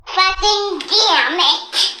fucking damn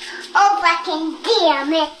it. Oh, fucking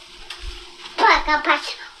damn it. Fuck,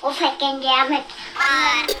 patch. Oh, fucking damn it.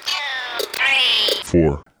 1, 2, 3.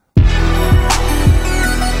 4.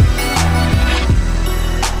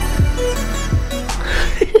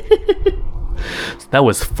 That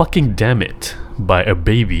was Fucking Damn It by a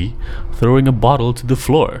baby throwing a bottle to the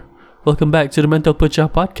floor. Welcome back to the Mental Pucha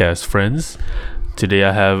podcast, friends. Today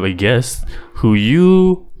I have a guest who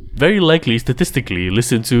you very likely statistically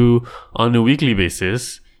listen to on a weekly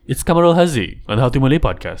basis. It's Kamarul Hazi on the How to Malay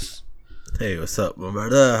podcast. Hey, what's up, my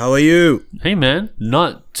brother? How are you? Hey man,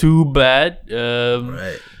 not too bad.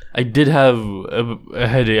 Right. I did have a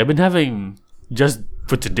headache. I've been having, just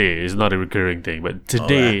for today, it's not a recurring thing, but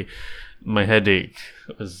today my headache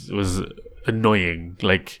was annoying.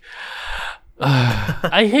 Like,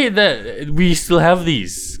 I hate that we still have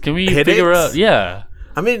these. Can we figure out? Yeah.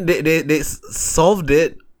 I mean, they solved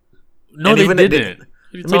it. No, they didn't.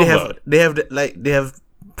 They have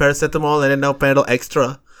paracetamol and then now Panadol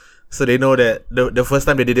Extra, so they know that the first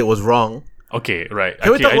time they did it was wrong. Okay, right.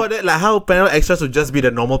 Can we talk about that? Like how Panadol Extra should just be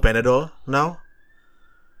the normal Panadol now?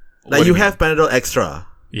 Like you have Panadol Extra.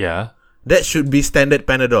 Yeah. That should be standard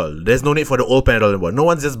Panadol. There's no need for the old Panadol anymore. No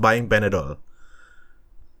one's just buying Panadol.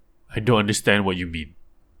 I don't understand what you mean.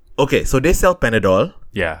 Okay, so they sell Panadol.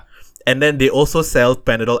 Yeah. And then they also sell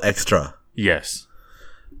Panadol Extra. Yes.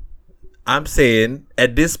 I'm saying,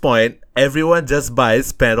 at this point, everyone just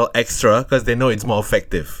buys Panadol Extra because they know it's more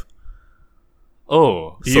effective.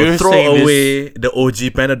 Oh, So you're throw saying away the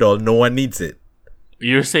OG Panadol. No one needs it.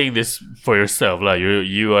 You're saying this for yourself, lah.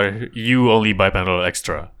 You only buy Panadol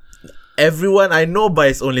Extra. Everyone I know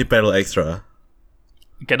buys only Panadol Extra.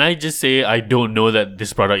 Can I just say I don't know that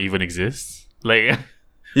this product even exists? Like,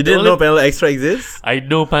 You didn't know Panadol Extra exists? I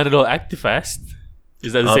know Panadol Actifast.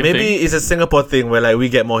 Is that the same Maybe thing? it's a Singapore thing where like we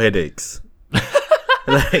get more headaches.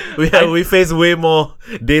 Like we face way more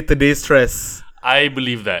day-to-day stress. I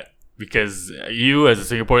believe that because you,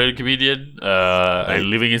 as a Singaporean comedian, and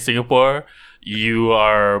living in Singapore, you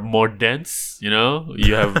are more dense. You know,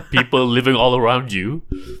 you have people living all around you,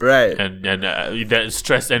 Right. and that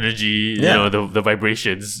stress energy, Yeah. you know, the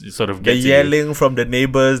vibrations sort of The get to you. yelling from the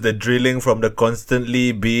neighbors, the drilling from the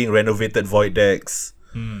constantly being renovated void decks.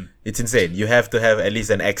 It's insane. You have to have at least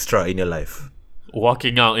an extra in your life.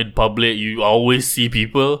 Walking out in public, you always see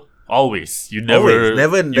people. Always, you never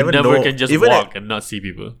Never know. can just Even walk and not see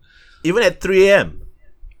people. Even at 3 a.m.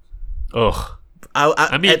 Ugh.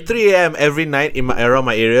 I mean, at 3 a.m. every night around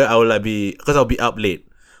my area, I will because I'll be up late.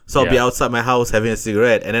 So I'll be Yeah. outside my house having a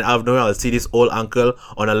cigarette, and then out of nowhere I'll see this old uncle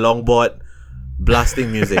on a longboard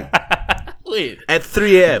blasting music Wait, at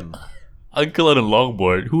 3 a.m. Uncle on a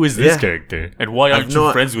longboard. Who is this Yeah. character? And why aren't I've you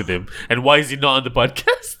no- friends with him? And why is he not on the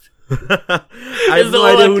podcast? I have Is the no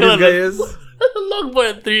idea old who this uncle guy on is. a longboard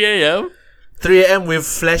at 3 a.m.? 3 a.m. with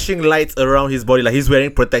flashing lights around his body, like he's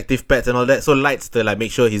wearing protective pads and all that. So lights to like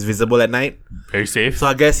make sure he's visible at night. Very safe. So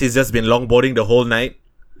I guess he's just been longboarding the whole night.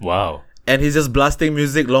 Wow. And he's just blasting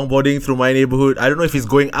music, longboarding through my neighborhood. I don't know if he's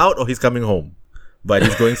going out or he's coming home, but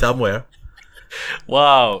he's going somewhere.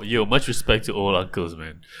 Wow. Yo, much respect to old uncles,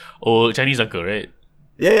 man. Old Chinese uncle, right?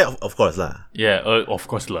 Yeah, of course lah. Yeah, of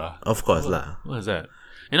course lah. Of course lah. What is that?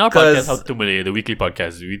 In our 'Cause- podcast, How to Malay, the weekly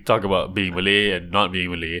podcast, we talk about being Malay and not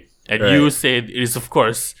being Malay. And Right. you said it is, of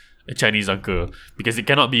course, a Chinese uncle because it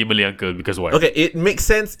cannot be a Malay uncle because why? Okay, it makes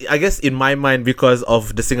sense, I guess, in my mind because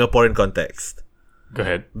of the Singaporean context. Go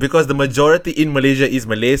ahead. Because the majority in Malaysia is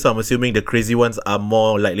Malay, so I'm assuming the crazy ones are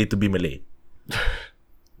more likely to be Malay. But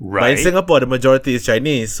Right. in Singapore, the majority is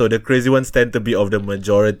Chinese, so the crazy ones tend to be of the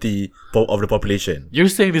majority of the population. You're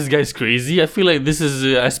saying this guy's crazy? I feel like this is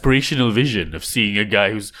an aspirational vision of seeing a guy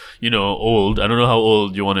who's, old. I don't know how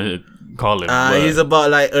old you want to call him. but He's about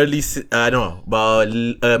like mid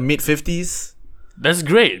 50s. that's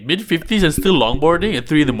great. Mid-50s and still longboarding at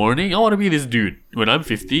 3 in the morning. I want to be this dude when I'm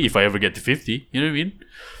 50, if I ever get to 50. You know what I mean?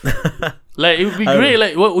 Like, it would be great.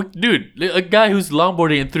 Like, dude, a guy who's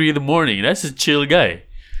longboarding at 3 in the morning, that's a chill guy.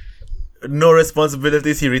 No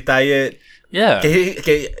responsibilities. He retired. Yeah.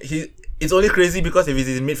 It's only crazy because if he's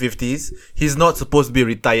in mid 50s, he's not supposed to be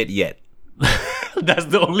retired yet. That's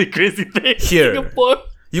the only crazy thing. Here. Singapore.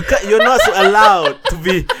 You're not allowed to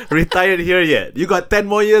be retired here yet. You got 10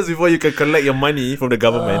 more years before you can collect your money from the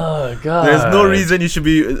government. Oh, God. There's no reason you should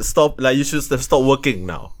be stop. Like you should have stopped working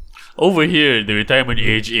now. Over here, the retirement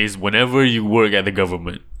age is whenever you work at the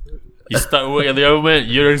government. You start working at the government,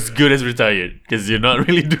 you're as good as retired because you're not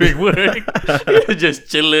really doing work. You're just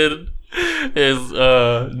chilling.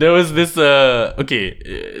 There was this.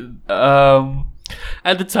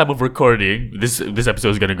 At the time of recording, this episode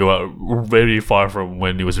is gonna go out very far from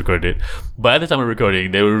when it was recorded. But at the time of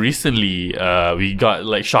recording, they were recently we got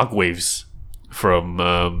like shockwaves from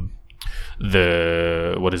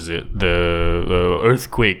the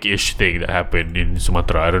earthquake-ish thing that happened in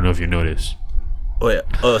Sumatra. I don't know if you noticed. Oh yeah.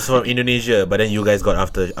 Oh, so from Indonesia, but then you guys got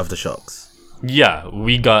aftershocks. Yeah,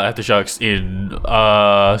 we got aftershocks in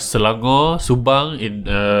Selangor, Subang.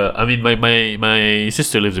 My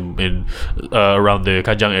sister lives in around the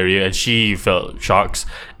Kajang area, and she felt shocks.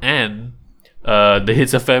 And the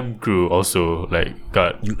Hits FM crew also like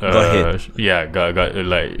got hit. Yeah, got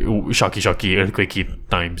like shocky earthquakey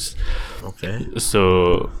times. Okay.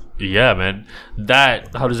 So yeah, man.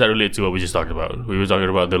 How does that relate to what we just talked about? We were talking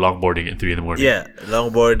about the longboarding at 3 a.m. Yeah,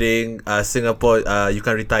 longboarding. Singapore. You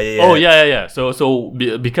can't retire yet. Oh yeah. So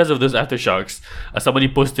because of those aftershocks, somebody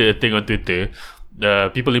posted a thing on Twitter.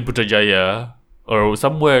 People in Putrajaya or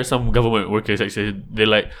somewhere, some government workers actually, they're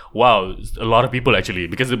like, wow, a lot of people actually,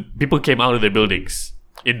 because the people came out of their buildings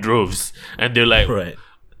in droves, and they're like, Right.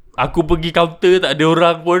 Aku pergi counter tak ada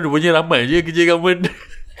orang pun, rupanya ramai je kerja government.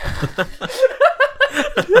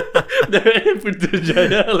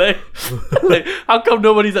 like how come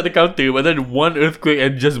nobody's at the counter, but then one earthquake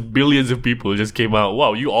and just billions of people just came out?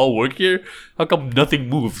 Wow, you all work here? How come nothing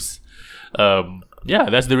moves? Yeah,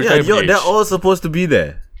 that's the retirement age. They're all supposed to be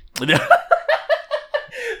there.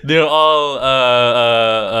 They're all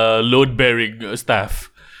load-bearing staff.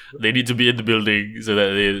 They need to be in the building so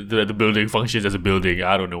that the building functions as a building.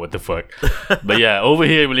 I don't know what the fuck. But yeah, over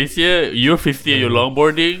here in Malaysia, you're 50 and you're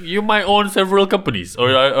longboarding, you might own several companies.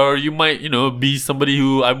 Or you might, be somebody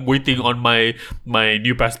who, I'm waiting on my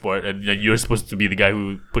new passport, and you're supposed to be the guy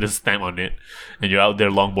who put a stamp on it, and you're out there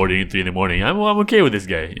longboarding at 3 a.m. I'm okay with this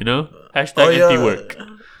guy, Hashtag empty work.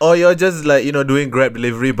 Or you're just like, doing Grab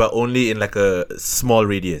delivery but only in like a small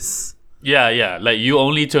radius. Yeah. Like you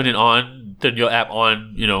only turn your app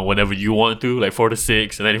on, whenever you want to, like 4 to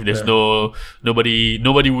 6, and then if there's nobody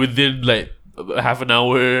within like half an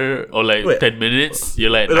hour or like 10 minutes, you're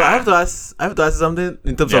like, nah. I have to ask something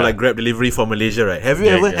in terms of like Grab delivery for Malaysia, right? Have you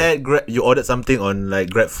ever had you ordered something on like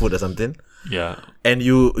Grab Food or something? Yeah. And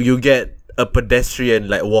you get a pedestrian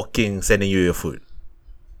like walking sending you your food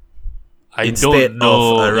instead don't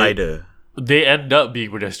know of a rider. They end up being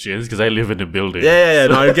pedestrians because I live in a building. Yeah.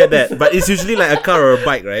 No, I get that. But it's usually like a car or a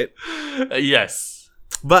bike, right? Yes.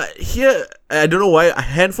 But here, I don't know why, a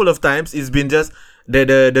handful of times it's been just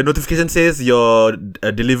the notification says your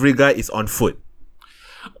delivery guy is on foot.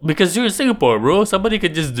 Because you're in Singapore, bro. Somebody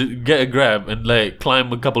could just get a Grab and like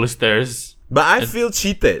climb a couple of stairs. But I feel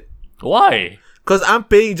cheated. Why? Because I'm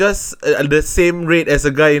paying just the same rate as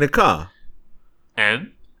a guy in a car.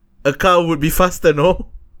 And? A car would be faster, no?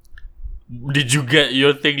 Did you get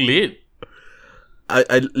your thing late?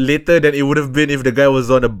 I later than it would have been if the guy was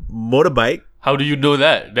on a motorbike. How do you know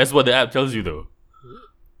that? That's what the app tells you, though.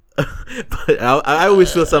 But I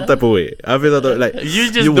always feel some type of way. I feel like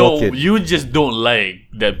you just don't like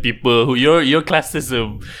that people who your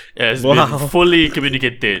classism has been fully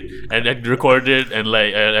communicated and recorded and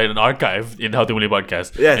archived in How to Malay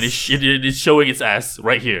Podcast. Yes. And it's showing its ass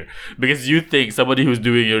right here because you think somebody who's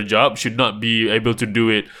doing your job should not be able to do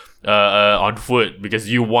it on foot because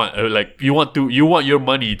you want your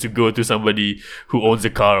money to go to somebody who owns a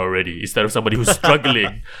car already instead of somebody who's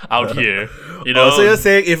struggling out here. So you're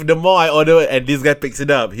saying if the more I order and this guy picks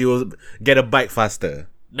it up, he will get a bike faster?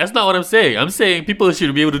 That's not what I'm saying. I'm saying people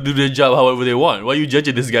should be able to do their job however they want. Why are you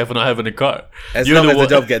judging this guy for not having a car? As long as the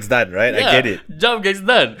job gets done, right? Yeah, I get it. Job gets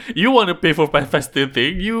done. You want to pay for a faster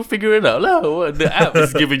thing, you figure it out. The app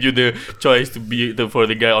is giving you the choice for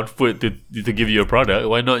the guy on foot to give you a product.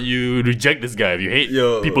 Why not you reject this guy if you hate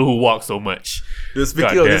people who walk so much?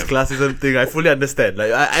 Speaking of this classism thing, I fully understand.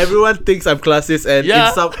 Like everyone thinks I'm classist, and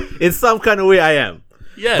in some kind of way I am.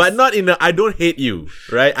 Yes. But not in I don't hate you,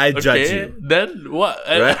 right? I judge you. Then what?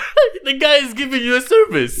 Right? The guy is giving you a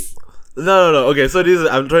service. No. Okay, so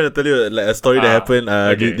I'm trying to tell you like a story that happened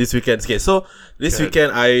this weekend. Okay, so this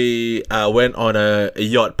weekend I went on a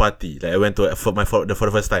yacht party. Like I went to for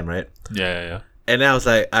the first time, right? Yeah. And then I was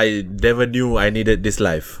like, I never knew I needed this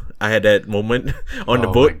life. I had that moment on the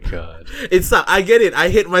boat. Oh my god! I get it. I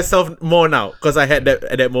hate myself more now because I had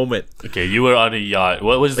that moment. Okay, you were on a yacht.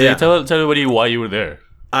 What was the? Tell everybody why you were there.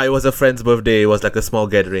 It was a friend's birthday. It was like a small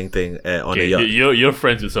gathering thing on a yacht. You're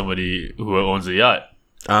friends with somebody who owns a yacht.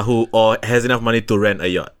 Who has enough money to rent a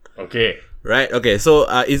yacht. Okay. Right? Okay, so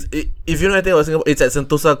if you know anything about Singapore, it's at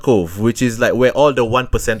Sentosa Cove, which is like where all the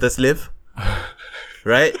 1%ers live.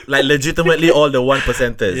 Right? Like legitimately all the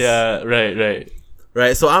 1%ers. Yeah, right.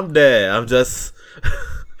 Right, so I'm there. I'm just...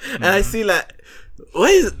 and I see like Why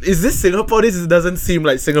is this Singapore? This doesn't seem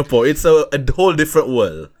like Singapore. It's a whole different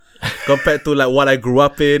world compared to like what I grew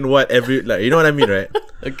up in. You know what I mean, right?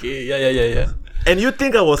 Okay, yeah. And you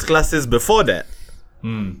think I was classes before that?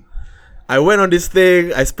 I went on this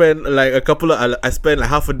thing. I spent like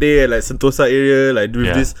half a day at like Sentosa area, like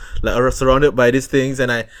with this, like surrounded by these things.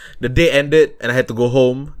 And the day ended, and I had to go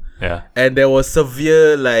home. Yeah. And there was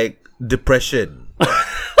severe like depression.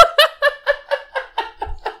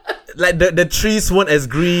 Like the trees weren't as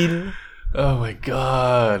green. Oh my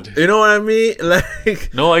god. You know what I mean?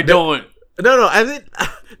 Like no, I don't. No. I mean,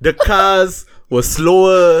 the cars were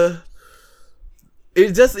slower.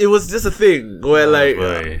 It was just a thing where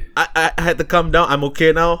I had to calm down. I'm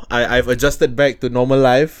okay now. I've adjusted back to normal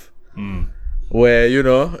life. Where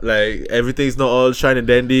like everything's not all shine and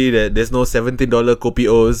dandy. There's no $17 kopi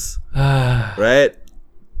O's. Right?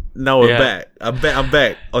 Now we're back. I'm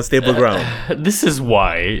back on stable ground. This is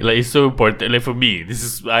why, like, it's so important. Like for me,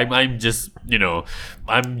 I'm just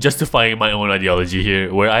I'm justifying my own ideology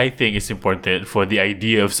here, where I think it's important for the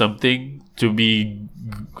idea of something to be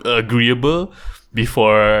agreeable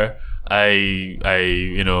before I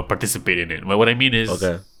participate in it. But what I mean is,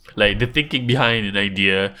 like, the thinking behind an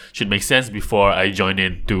idea should make sense before I join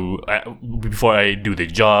in before I do the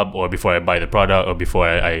job, or before I buy the product, or before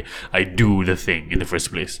I do the thing in the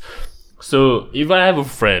first place. So if I have a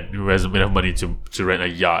friend who has enough money to rent a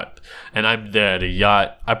yacht, and I'm there at the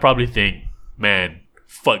yacht, I probably think, man,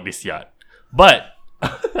 fuck this yacht. But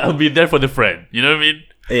I'll be there for the friend. You know what I mean?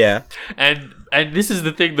 Yeah. And this is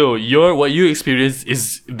the thing though, what you experience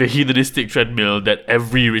is the hedonistic treadmill that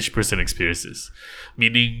every rich person experiences.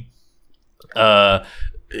 Meaning,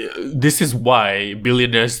 this is why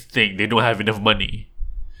billionaires think they don't have enough money.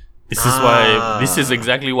 This is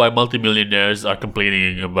exactly why multimillionaires are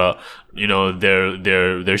complaining about,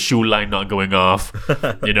 their shoe line not going off.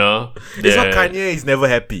 It's why Kanye is never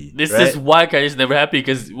happy. This is why Kanye is never happy,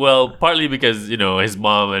 partly because his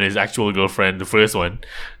mom and his actual girlfriend, the first one,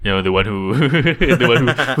 the one who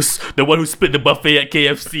the one who split the buffet at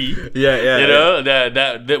KFC.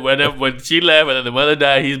 When she left and then the mother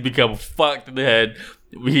died, he's become fucked in the head.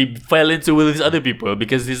 He fell into with these other people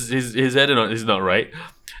because his head is not right.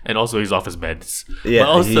 And also he's off his meds. Yeah,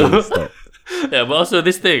 but also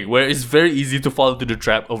this thing where it's very easy to fall into the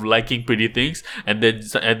trap of liking pretty things and then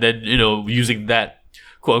using that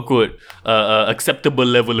quote unquote acceptable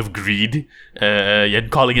level of greed and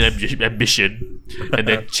calling it ambition and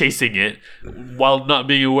then chasing it while not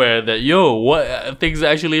being aware that what things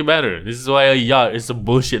actually matter. This is why a yacht is a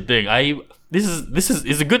bullshit thing. This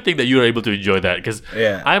is a good thing that you're able to enjoy that, because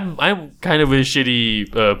I'm kind of a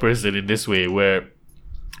shitty person in this way where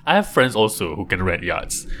I have friends also who can rent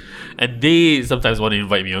yachts, and they sometimes want to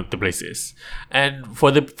invite me out to places. And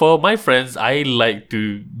for my friends, I like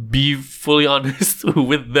to be fully honest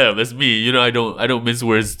with them. That's me. I don't mince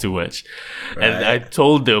words too much. Right. And I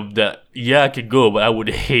told them that I could go, but I would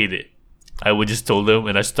hate it. I would just told them,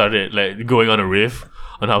 and I started like going on a riff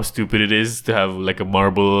on how stupid it is to have like a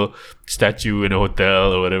marble statue in a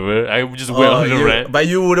hotel or whatever. I just went on a rant. But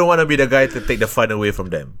you wouldn't want to be the guy to take the fun away from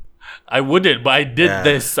them. I wouldn't, but I did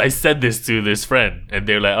this. I said this to this friend, and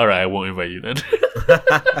they're like, "All right, I won't invite you then."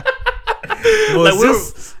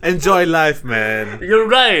 Just enjoy life, man. You're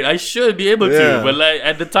right. I should be able to, but like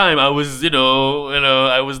at the time, I was,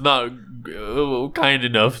 I was not kind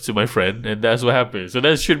enough to my friend, and that's what happened. So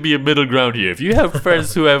there should be a middle ground here. If you have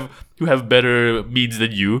friends who have better means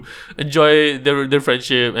than you, enjoy their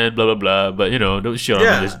friendship and blah blah blah. But don't shit on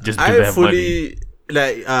them just because they have money.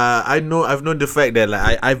 Like I've known the fact that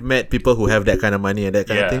like I've met people who have that kind of money and that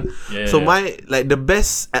kind of thing. So my the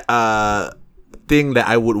best thing that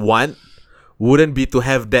I would want wouldn't be to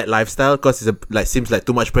have that lifestyle, because it's seems like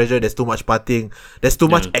too much pressure. There's too much partying. There's too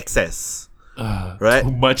much excess. Right?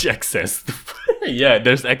 Too much excess.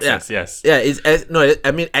 There's excess. Yes. Yeah.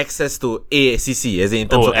 I mean access to ACC, as in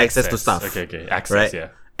terms of access to stuff. Okay. Access. Right? Yeah.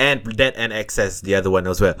 And that and access, the other one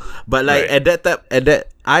as well. But like at that time,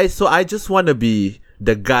 I just want to be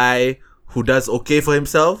the guy who does okay for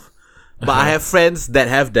himself. But I have friends that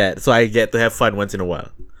have that, so I get to have fun once in a while.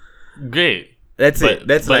 Great. That's it.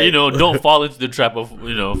 But don't fall into the trap of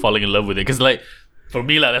falling in love with it. Because like for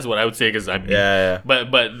me, like that's what I would say. Because I'm But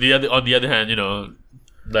on the other hand,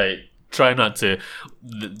 like try not to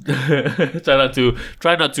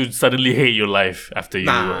suddenly hate your life after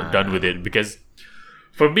you're done with it, because.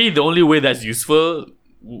 For me, the only way that's useful,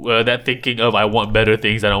 that thinking of I want better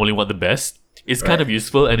things and I only want the best, is kind of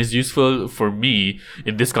useful. And it's useful for me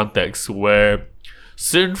in this context where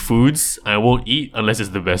certain foods I won't eat unless it's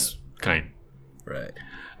the best kind. Right.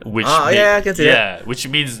 which I can see that. which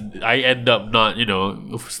means I end up not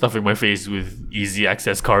stuffing my face with easy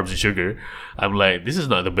access carbs and sugar. I'm like, this is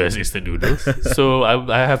not the best instant noodles, so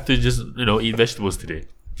I have to just eat vegetables today.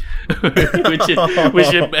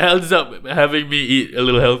 which ends up having me eat a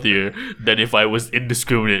little healthier than if I was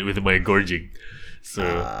indiscriminate with my gorging.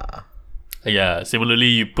 So yeah, similarly,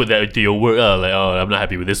 you put that into your work. Like, I'm not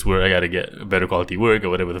happy with this work. I gotta get better quality work or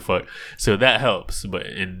whatever the fuck. So that helps. But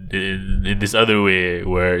in this other way,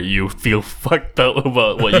 where you feel fucked up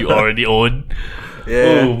about what you already own,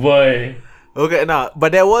 oh boy. Okay, now,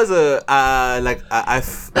 but there was a I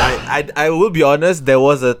will be honest. There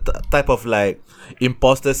was a type of like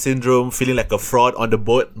imposter syndrome, feeling like a fraud on the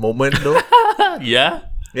boat moment, though. Yeah.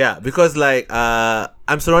 Yeah, because like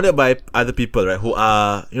I'm surrounded by other people, right? Who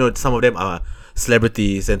are some of them are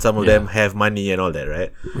celebrities and some of them have money and all that,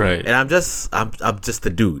 right? Right. And I'm just a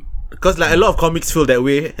dude, because like a lot of comics feel that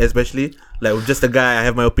way, especially like I'm just a guy. I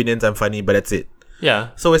have my opinions. I'm funny, but that's it. Yeah.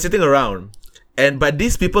 So we're sitting around, but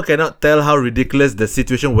these people cannot tell how ridiculous the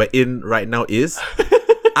situation we're in right now is.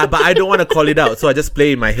 But I don't want to call it out, so I just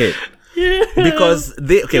play in my head. Yeah. Because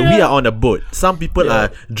we are on a boat. Some people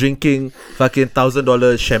are drinking fucking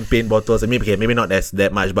 $1,000 champagne bottles. I mean, maybe not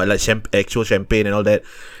that much, but like actual champagne and all that.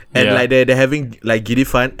 And like they're having like giddy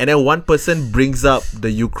fun. And then one person brings up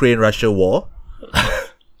the Ukraine-Russia war.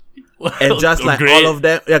 And just like all of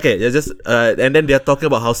them, and then they're talking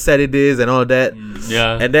about how sad it is and all that.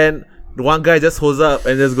 Yeah. And then one guy just holds up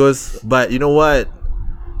and just goes, but you know what?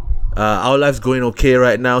 Our life's going okay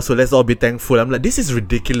right now, so let's all be thankful. I'm like, this is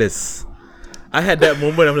ridiculous. I had that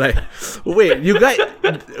moment. I'm like, wait, you guys,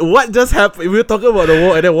 what just happened? We were talking about the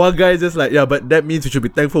war, and then one guy just like, yeah, but that means we should be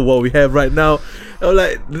thankful for what we have right now. I'm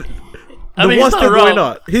like, the war's still going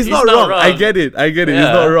on. He's not wrong. I get it. Yeah. He's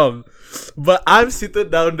not wrong. But I'm sitting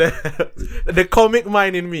down there. The comic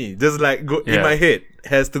mind in me, just like in my head,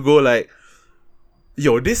 has to go like,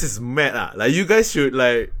 yo, this is mad. Like, you guys should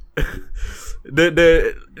like.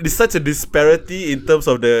 There's such a disparity in terms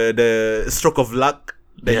of the stroke of luck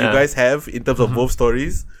that you guys have in terms of both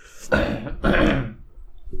stories, that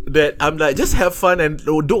I'm like, just have fun. And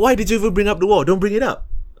why did you even bring up the war? Don't bring it up.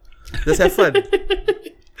 Just have fun.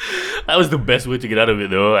 That was the best way to get out of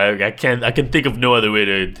it, though. I can think of no other way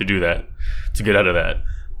to do that, to get out of that.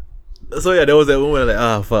 So yeah, there was that moment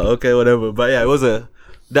like, fuck, okay, whatever. But yeah, it was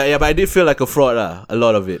but I did feel like a fraud, a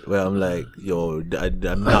lot of it, where I'm like, yo,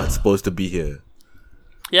 I'm not supposed to be here.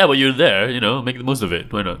 Yeah, but you're there, make the most of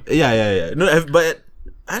it. Why not? Yeah. No, but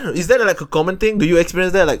I don't know. Is that like a common thing? Do you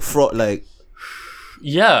experience that, like fraud, like?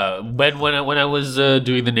 Yeah, but when I was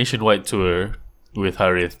doing the nationwide tour with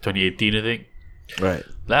Harith, 2018, I think. Right.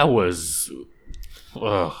 That was,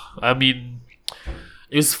 I mean,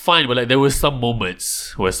 it was fine, but like there were some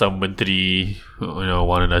moments where some menteri,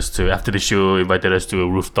 wanted us to, after the show, invited us to a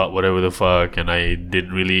rooftop, whatever the fuck, and I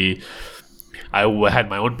didn't really. I had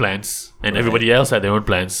my own plans, and everybody else had their own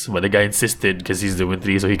plans, but the guy insisted because he's the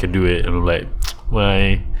menteri, so he can do it, and I'm like,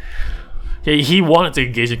 why? Yeah, he wanted to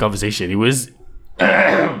engage in conversation. He was,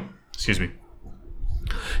 excuse me.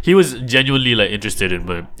 He was genuinely like interested in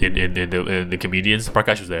the comedians.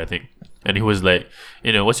 Prakash was there, I think. And he was like,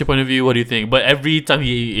 what's your point of view? What do you think? But every time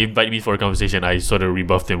he invited me for a conversation, I sort of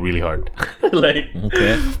rebuffed him really hard.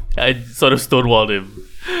 I sort of stonewalled him.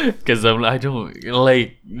 Because I'm like, I don't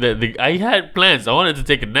like I had plans. I wanted to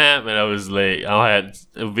take a nap, and I was like, I had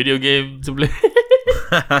a video game to play.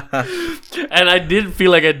 And I didn't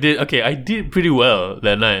feel like I did. Okay, I did pretty well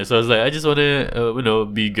that night. So I was like, I just want to,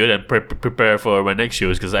 be good and prepare for my next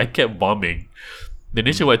shows, because I kept bombing. The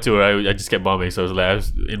nationwide tour, I just kept bombing. So I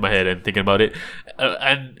was in my head and thinking about it.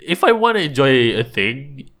 And if I want to enjoy a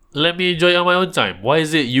thing, let me enjoy it on my own time. Why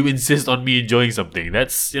is it you insist on me enjoying something?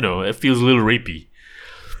 That's, it feels a little rapey.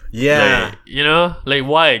 Yeah. Like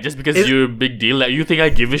why? Just because you're a big deal? Like, you think I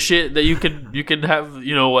give a shit that you can have,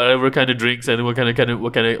 whatever kind of drinks and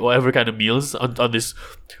whatever kind of meals on this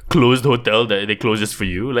closed hotel that they close just for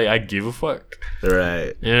you? Like, I give a fuck.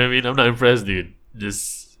 Right. You know what I mean? I'm not impressed, dude.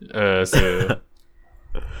 Just so.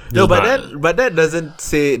 No, but that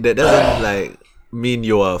doesn't like mean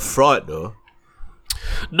you're a fraud, though.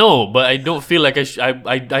 No, but I don't feel like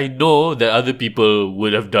I know that other people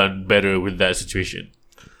would have done better with that situation.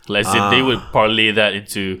 Like, they would parlay that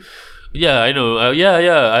into, I know,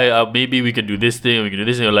 maybe we can do this thing, we can do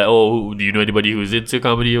this thing. Like, oh, do you know anybody who's into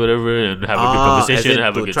comedy or whatever, and have a good conversation,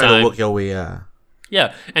 have a good time. Try to work your way,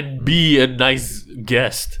 Yeah, and be a nice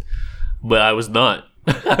guest. But I was not.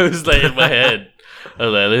 I was like in my head. I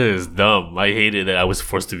was like, this is dumb. I hated that I was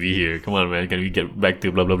forced to be here. Come on, man. Can we get back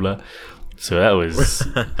to blah, blah, blah? So that was...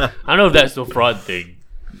 I don't know if that's the fraud thing.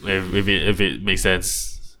 If it makes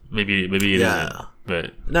sense. Maybe it isn't.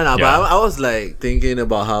 But But I was like thinking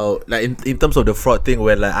about how, like, in terms of the fraud thing,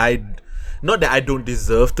 where like not that I don't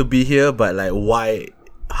deserve to be here, but like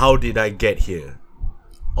how did I get here?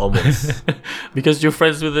 Almost. because you're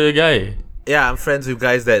friends with the guy. Yeah, I'm friends with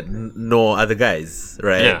guys that know other guys,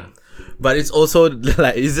 right? Yeah. But it's also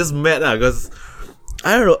like it's just mad because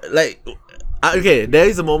I don't know, like okay, there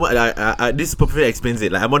is a moment this perfectly explains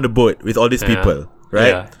it. Like I'm on the boat with all these people,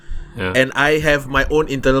 right? Yeah. And I have my own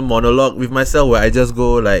internal monologue with myself where I just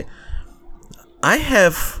go like, I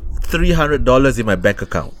have $300 in my bank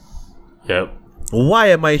account. Yep. Why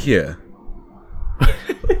am I here?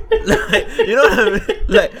 Like, you know what I mean?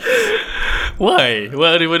 Like, why?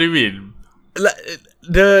 What do you mean? like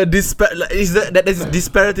the is that is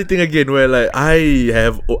disparity thing again, where like I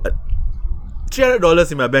have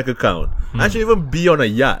 $300 in my bank account. I should even be on a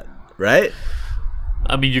yacht, right?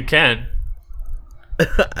 I mean, you can.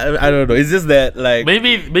 I don't know. It's just that like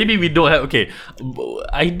Maybe we don't have. Okay,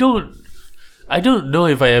 I don't know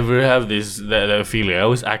if I ever have that feeling. I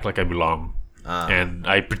always act like I belong, and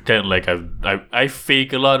I pretend like I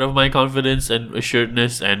fake a lot of my confidence and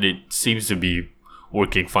assuredness, and it seems to be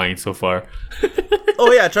working fine so far.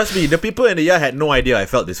 Oh yeah, trust me. The people in the yacht had no idea I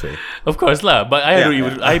felt this way. Of course lah, but I don't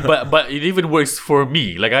even. But it even works for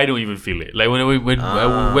me. Like I don't even feel it. Like when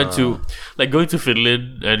I went to going to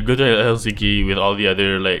Finland and go to Helsinki with all the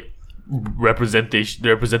other like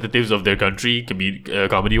representatives of their country,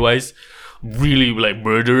 comedy wise, really like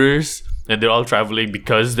murderers, and they're all traveling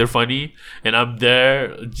because they're funny, and I'm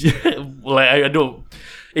there. Like I don't.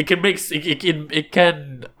 It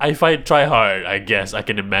can. If I try hard, I guess I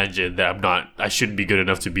can imagine that I shouldn't be good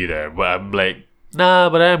enough to be there. But I'm like, nah,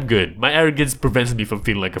 but I am good. My arrogance prevents me from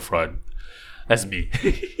feeling like a fraud. That's me.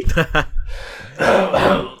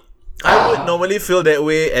 I would normally feel that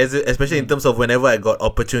way, especially in terms of whenever I got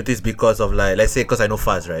opportunities because of like, let's say, because I know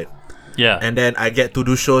Fuzz, right? Yeah. And then I get to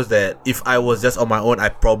do shows that if I was just on my own, I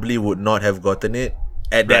probably would not have gotten it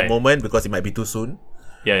at that moment because it might be too soon.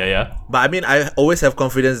 Yeah. But I mean, I always have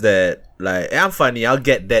confidence that like I'm funny, I'll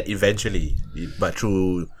get that eventually, but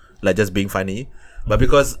through like just being funny. But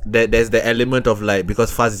because there's the element of like,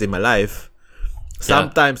 because Fuzz is in my life,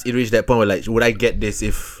 sometimes it reached that point where like, would I get this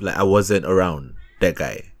if like I wasn't around that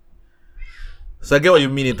guy? So I get what you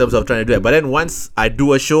mean in terms of trying to do it. But then once I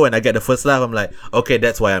do a show and I get the first laugh, I'm like, okay,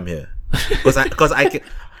 that's why I'm here. Because I can,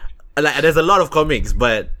 like, there's a lot of comics,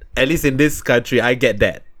 but at least in this country, I get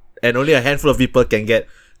that. And only a handful of people can get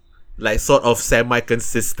like sort of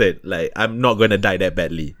semi-consistent. Like, I'm not gonna die that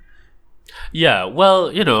badly. Yeah,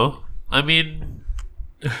 well, you know, I mean,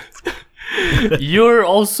 you're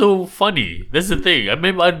also funny. That's the thing. I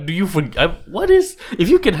mean, do you what is, if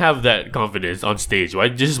you can have that confidence on stage, why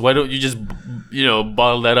don't you just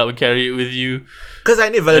bottle that up and carry it with you? Because I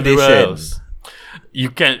need validation.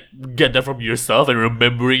 You can't get that from yourself and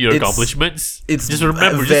remembering your accomplishments. Just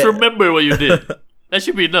remember what you did. That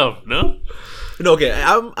should be enough, no? No, okay.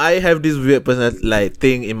 I have this weird personal like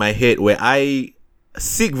thing in my head where I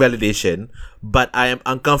seek validation, but I am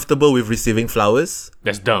uncomfortable with receiving flowers.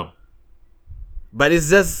 That's dumb. But it's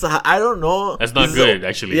just, I don't know. That's not good,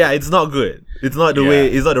 actually. Yeah, it's not good. It's not the way.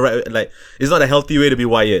 It's not the right. Like, it's not a healthy way to be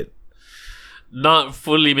wired. Not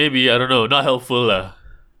fully, maybe. I don't know. Not helpful,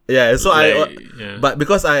 Yeah. So like, but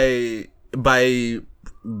because by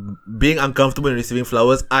being uncomfortable in receiving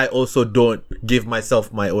flowers, I also don't give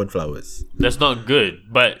myself my own flowers. That's not good.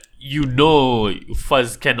 But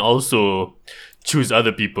Fuzz can also choose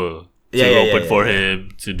other people to open for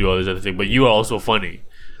him, to do all this other thing. But you are also funny,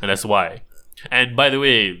 and that's why. And by the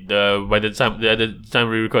way, by the time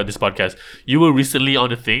we record this podcast, you were recently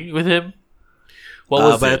on a thing with him. What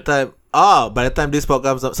was it? By the time this podcast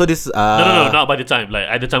comes up, so this no, not by the time. Like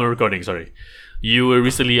at the time of recording, sorry. You were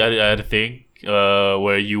recently at a thing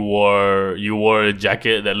where you wore a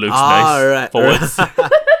jacket that looks nice right, for once.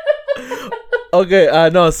 Okay,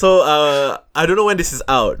 no, so I don't know when this is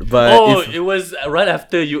out, but it was right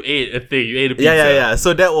after you ate a thing. You ate a pizza. Yeah.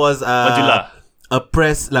 So that was Majula. A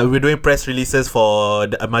press, like we're doing press releases for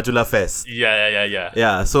the Majula Fest. Yeah.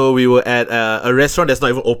 Yeah, so we were at a restaurant that's not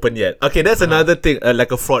even open yet. Okay, that's another thing,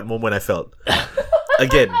 like a fraud moment I felt.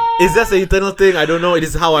 Again, it's just an internal thing. I don't know. It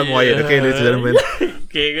is how I'm wired. Okay, ladies and gentlemen.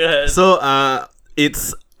 Okay, go ahead. So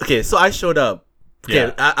it's okay. So I showed up.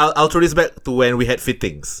 Okay, I'll throw this back to when we had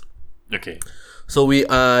fittings. Okay. So we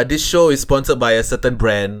this show is sponsored by a certain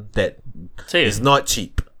brand that is not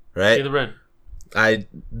cheap, right? Say the brand. I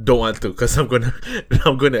don't want to, because I'm gonna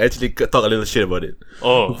actually talk a little shit about it.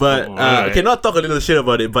 But okay, not talk a little shit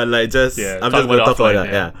about it, but like just I'm just gonna talk about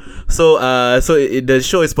that. Yeah. So the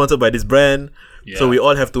show is sponsored by this brand, so we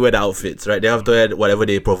all have to wear the outfits, right? They have to wear whatever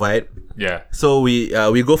they provide. Yeah. So we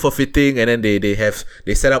go for fitting, and then they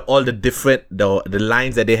set up all the different the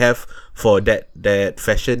lines that they have for that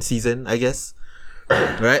fashion season, I guess.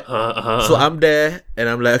 Right? So I'm there, and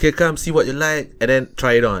I'm like, okay, come see what you like, and then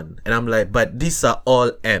try it on. And I'm like, but these are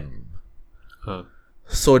all M.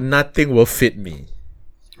 So nothing will fit me.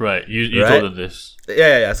 Right. You Right? told them this.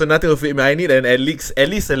 Yeah. So nothing will fit me. I need at least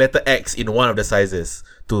a letter X in one of the sizes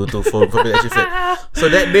for me to actually fit. So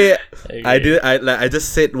that day, Okay. I just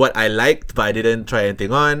said what I liked, but I didn't try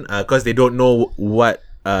anything on because they don't know what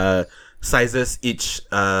sizes each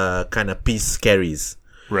kind of piece carries.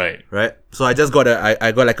 Right. Right. So I just got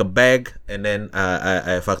I got like a bag, and then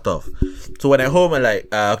I fucked off. So when I home, I'm like,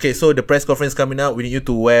 okay, so the press conference coming out, we need you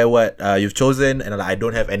to wear what you've chosen, and I'm like, I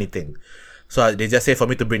don't have anything. So they just say for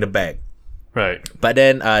me to bring the bag. Right. But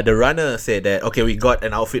then the runner said that, okay, we got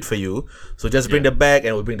an outfit for you, so just bring the bag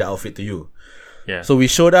and we'll bring the outfit to you. Yeah. So we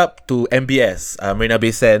showed up to MBS, Marina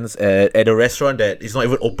Bay Sands, at a restaurant that is not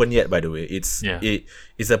even open yet, by the way. It's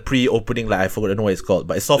a pre-opening, like I forgot, I don't know what it's called,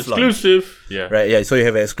 but it's soft launch. Exclusive. Yeah. Right, yeah, so you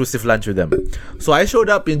have an exclusive lunch with them. So I showed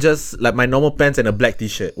up in just like my normal pants and a black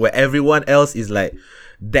t-shirt, where everyone else is like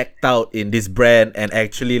decked out in this brand and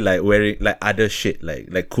actually like wearing like other shit, like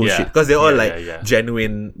cool Yeah. shit, because they're all Yeah, like yeah.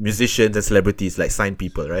 genuine musicians and celebrities, like signed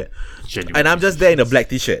people, right? Genuine And I'm just there in a black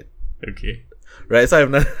t-shirt, Okay. right? So I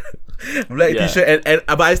have not black Yeah. t-shirt, and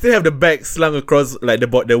but I still have the bag slung across like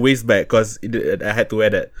the waist bag, because I had to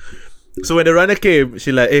wear that. So when the runner came,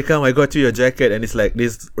 she like, hey, come, I got you your jacket, and it's like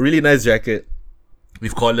this really nice jacket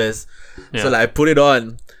with collars. Yeah. So like I put it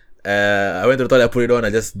on. I went to the toilet, I put it on,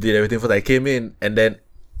 I just did everything first. I came in, and then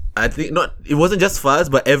I think it wasn't just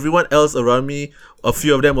Faz, but everyone else around me, a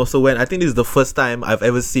few of them also went. I think this is the first time I've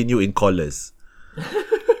ever seen you in collars.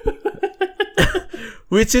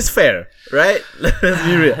 Which is fair, right? Let's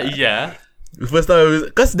be real. Yeah. First time,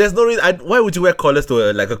 because there's no reason. Why would you wear collars to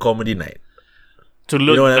a comedy night? To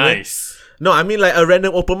look know what I mean? nice. No, I mean like a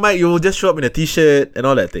random open mic, you will just show up in a t-shirt and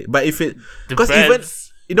all that thing. But if it, because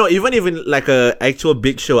Depends. even like a actual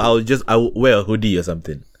big show, I'll wear a hoodie or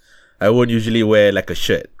something. I won't usually wear like a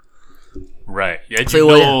shirt. Right. Yeah.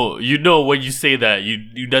 So You know when you say that,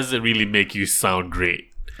 you doesn't really make you sound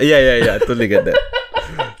great. Yeah. I totally get that.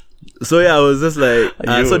 So yeah, I was just like,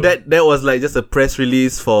 so that was like just a press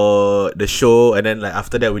release for the show, and then like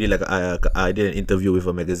after that we did like I did an interview with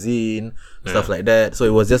a magazine, stuff like that. So it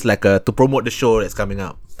was just like to promote the show that's coming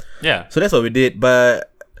out. Yeah. So that's what we did.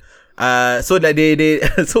 But so that they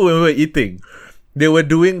so when we were eating, they were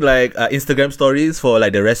doing like Instagram stories for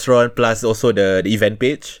like the restaurant, plus also the event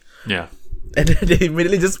page. Yeah. And then they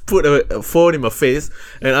immediately just put a phone in my face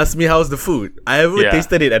and asked me how's the food. I haven't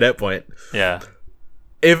tasted it at that point. Yeah.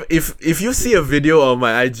 If you see a video on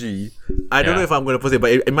my IG, I don't know if I'm gonna post it,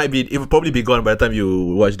 but it will probably be gone by the time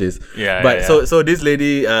you watch this. Yeah. But yeah. so this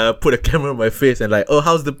lady put a camera on my face and like, oh,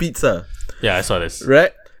 how's the pizza? Yeah, I saw this.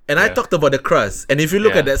 Right? And I talked about the crust. And if you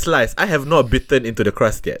look at that slice, I have not bitten into the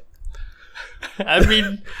crust yet. I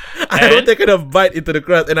mean, I haven't taken a bite into the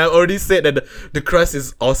crust, and I already said that the crust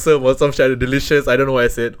is awesome or some shit, delicious. I don't know what I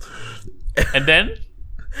said. and then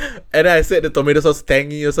And then I said the tomato sauce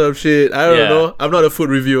tangy or some shit. I don't know. I'm not a food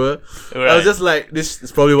reviewer. Right. I was just like, this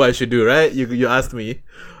is probably what I should do, right? You asked me.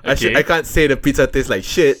 Okay. I can't say the pizza tastes like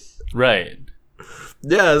shit. right.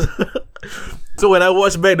 Yeah. So when I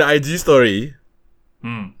watched back the IG story,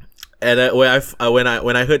 and when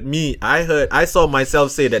I heard I saw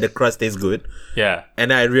myself say that the crust tastes good, Yeah.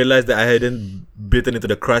 and I realized that I hadn't bitten into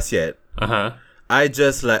the crust yet. Uh-huh. I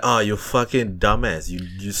just like, oh, you fucking dumbass,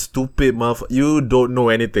 you stupid motherfucker, you don't know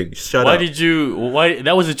anything. Shut Why up.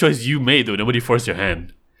 that was a choice you made though. Nobody forced your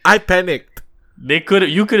hand. I panicked. You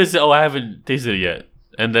could have said, "Oh, I haven't tasted it yet."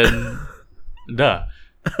 And then duh.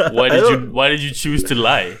 Why did you choose to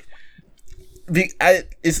lie?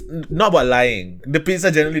 It's not about lying. The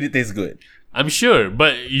pizza generally did taste good. I'm sure,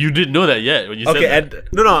 but you didn't know that yet when you said Okay, that. and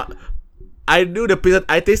no, I knew the pizza.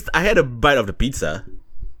 I had a bite of the pizza,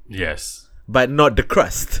 Yes. but not the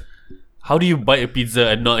crust. How do you bite a pizza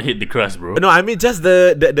and not hit the crust, bro? No, I mean just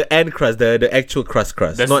the end crust, the actual crust,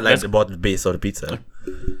 not like that's- the bottom base of the pizza.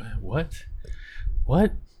 What?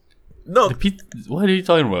 What? No, What are you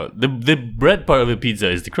talking about? The bread part of the pizza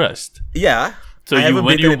is the crust. yeah. So I haven't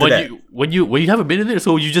bitten into that. when you haven't been in there,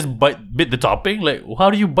 so you just bit the topping. Like, how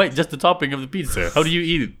do you bite just the topping of the pizza? How do you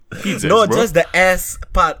eat pizza? No, bro? just the ass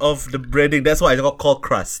part of the breading. That's why I got called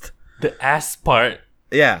crust. the ass part.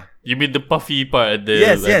 Yeah, You mean the puffy part at the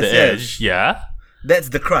Yes, at the yes. edge? Yeah. that's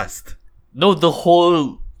the crust. No, the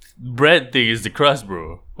whole bread thing is the crust,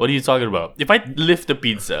 bro. What are you talking about? If I lift the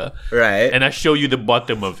pizza, Right. and I show you the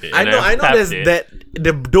bottom of it, I know there's that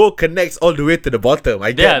the dough connects all the way to the bottom.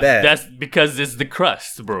 I get that. That's because it's the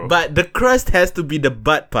crust, bro. But the crust has to be the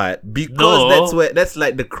butt part because No. that's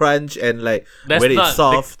like the crunch and like That's when not it's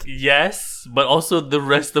soft. yes, but also the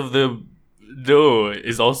rest of the dough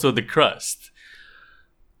is also the crust.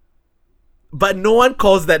 But no one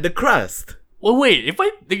calls that the crust. Well, wait. If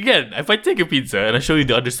I take a pizza and I show you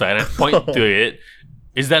the underside and I point to it,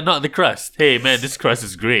 is that not the crust? Hey, man, this crust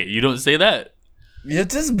is great. You don't say that. You're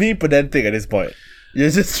just being pedantic at this point. You're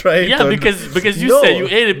just trying Yeah, to... because you No. said you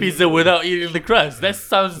ate a pizza without eating the crust. That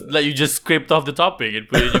sounds like you just scraped off the topping and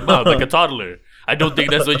put it in your mouth like a toddler. I don't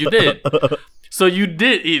think that's what you did. So you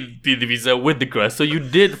did eat the pizza with the crust. So you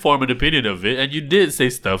did form an opinion of it, and you did say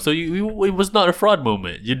stuff. So it was not a fraud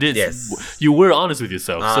moment. You did. Yes. You were honest with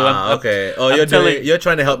yourself. So I'm okay. Oh, I'm you're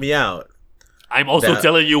trying to help me out. I'm also That-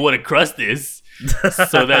 telling you what a crust is,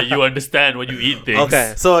 so that you understand when you eat things.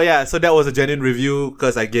 Okay. So that was a genuine review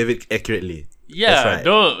because I gave it accurately. Yeah, That's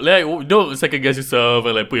right. don't second guess yourself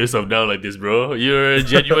and like put yourself down like this, bro. You're a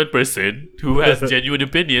genuine person who has genuine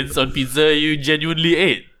opinions on pizza you genuinely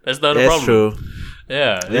ate. That's not a That's problem. true.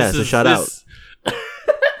 Yeah. Yeah, so shout out.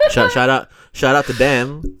 Shout out to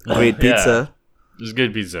them. Great pizza. It's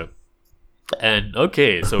good pizza. And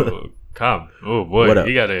okay, so come. Oh boy, What up?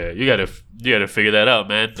 you gotta figure that out,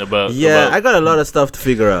 man. Yeah, I got a lot of stuff to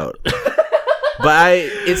figure out. But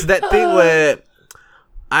it's that thing where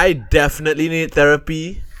I definitely need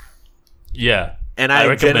therapy, yeah, and I I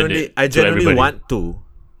recommend genuinely it to everybody. want to.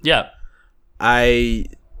 Yeah,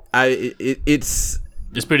 It's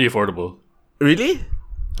it's pretty affordable. really.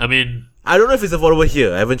 I mean, I don't know if it's affordable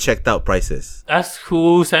here. I haven't checked out prices. that's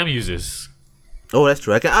who Sam uses. Oh, that's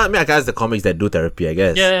true. I can ask the comics that do therapy, I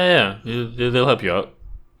guess. Yeah. They'll help you out.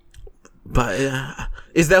 But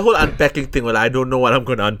it's that whole unpacking thing where I don't know what I'm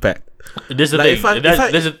going to unpack. This is the Like, thing.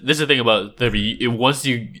 This is the thing about therapy. Once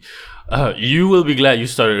you will be glad you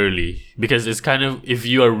started early, because it's kind of, if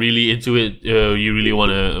you are really into it, you really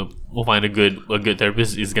want to find a good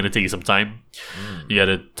therapist. It's gonna take you some time. You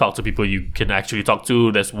gotta talk to people you can actually talk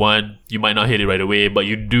to. That's one. You might not hit it right away, but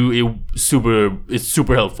you do. It's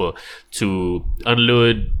super helpful to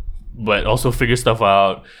unload, but also figure stuff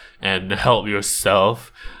out and help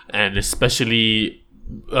yourself, and especially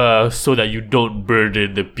so that you don't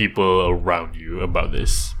burden the people around you about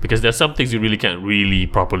this, because there's some things you really can't really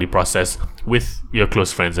properly process with your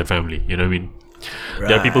close friends and family. You know what I mean?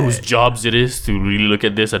 There are people whose jobs it is to really look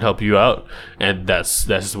at this and help you out, and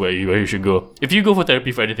that's where you should go. If you go for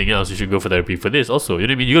therapy for anything else, you should go for therapy for this also. You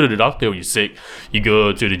know what I mean? You go to the doctor when you're sick. You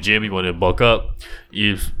go to the gym. You want to bulk up.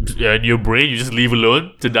 And your brain you just leave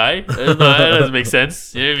alone to die. That doesn't make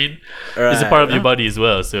sense. You know what I mean? It's a part of your body as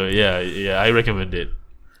well. So yeah, I recommend it.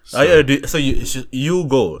 So you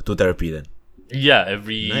go to therapy then? Yeah,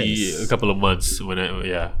 every Nice. a couple of months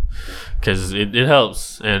because it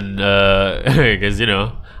helps, and because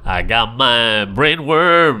I got my brain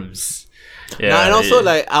worms. Yeah, Now, and also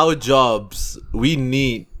like our jobs, we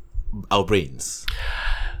need our brains.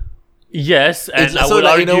 yes, and It's- I so would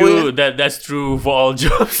like, in a argue way- that that's true for all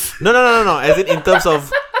jobs. No. As in terms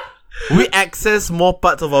of we access more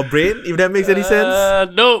parts of our brain. If that makes any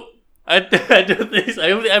sense. No. I don't think so. I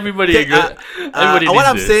don't think everybody Okay, agrees. Everybody what needs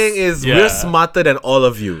I'm this. saying is Yeah. we're smarter than all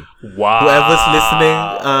of you. Wow. Whoever's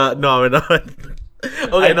listening, no, we're not.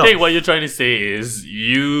 Okay, I no. think what you're trying to say is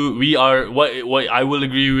we are what I will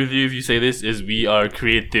agree with you if you say this is we are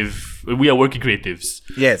creative. We are working creatives.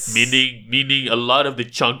 Yes. Meaning a lot of the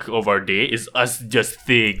chunk of our day is us just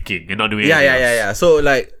thinking and not doing anything else. Yeah. So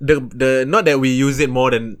like the not that we use it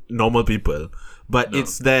more than normal people, but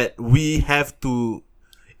it's that we have to,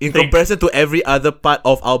 in Think. comparison to every other part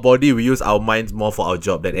of our body, we use our minds more for our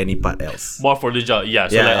job than any part else. More for the job, yeah.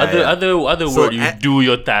 So Yeah, like yeah, other So word, you do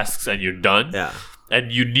your tasks and you're done. Yeah. And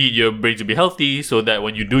you need your brain to be healthy so that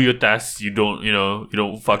when you do your tasks, you don't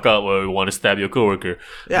fuck up or want to stab your coworker.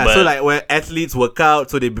 Yeah, But- so like when athletes work out,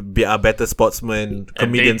 so they are better sportsmen.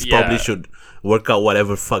 Comedians probably should work out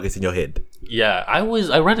whatever fuck is in your head. Yeah, I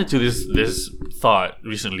ran into this thought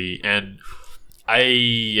recently, and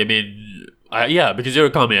because you're a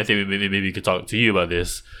comic, I think maybe we could talk to you about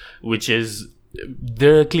this, which is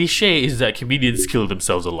the cliche is that comedians kill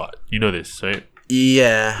themselves a lot. You know this, right?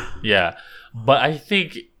 Yeah. Yeah, but I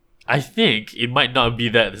think it might not be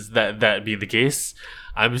that being the case.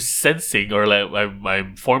 I'm sensing, or like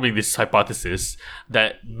I'm forming this hypothesis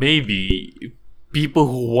that maybe people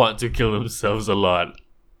who want to kill themselves a lot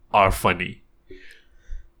are funny.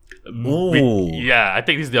 Ooh. Yeah, I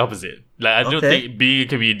think it's the opposite. Like, I don't think being a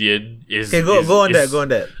comedian is... Okay, go on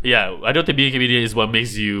that. Yeah, I don't think being a comedian is what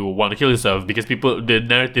makes you want to kill yourself, because the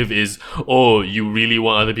narrative is, oh, you really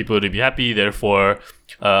want other people to be happy, therefore,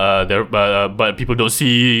 but people don't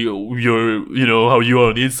see how you are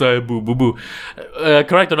on the inside, boo, boo, boo.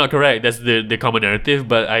 Correct or not correct, that's the common narrative,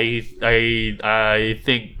 but I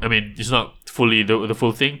think, I mean, it's not fully the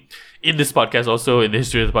full thing. In this podcast, also, in the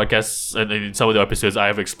history of the podcast, and in some of the episodes, I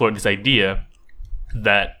have explored this idea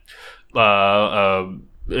that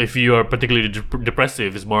if you are particularly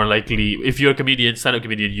depressive, it's more likely, if you're a comedian, stand-up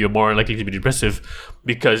comedian, you're more likely to be depressive,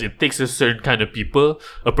 because it takes a certain kind of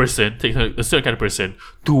person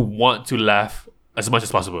to want to laugh as much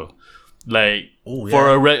as possible. Like, for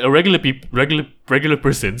a regular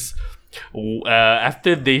persons,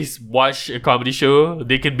 after they watch a comedy show,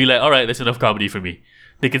 they can be like, all right, that's enough comedy for me.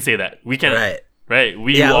 They can say that. We can't. Right.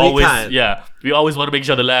 We always want to make each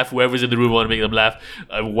other laugh. Whoever's in the room want to make them laugh.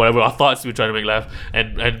 Whatever our thoughts, we try to make laugh.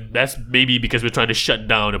 And that's maybe because we're trying to shut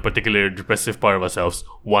down a particular depressive part of ourselves.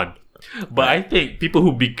 One. But I think people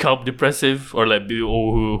who become depressive, or like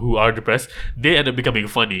who are depressed, they end up becoming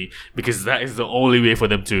funny, because that is the only way for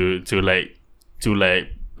them to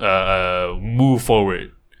move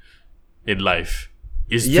forward in life.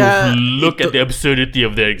 Is to look at the absurdity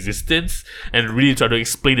of their existence and really try to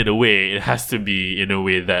explain it away. It has to be in a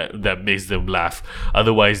way that makes them laugh.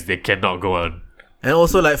 Otherwise, they cannot go on. And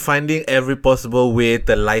also, like, finding every possible way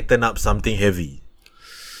to lighten up something heavy.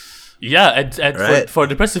 Yeah, and for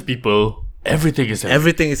depressive people, everything is heavy.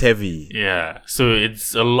 Everything is heavy. Yeah, so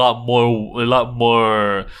it's a lot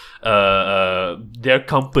more. Their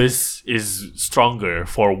compass is stronger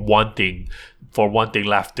for wanting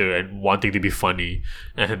laughter and wanting to be funny,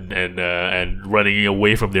 and running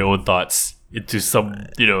away from their own thoughts into some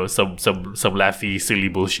laughy, silly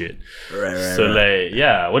bullshit. Right. So like,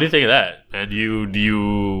 yeah, what do you think of that? And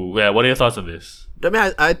what are your thoughts on this? I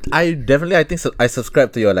mean, I definitely, I think so, I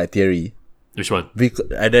subscribe to your like theory. Which one?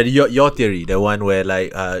 Your theory, the one where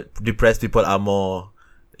like depressed people are more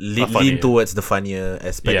lean towards the funnier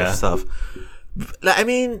aspect of stuff. Like, I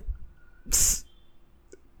mean,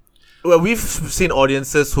 well, we've seen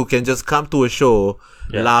audiences who can just come to a show,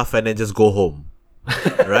 laugh, and then just go home,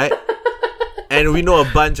 right? And we know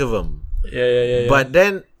a bunch of them. Yeah. But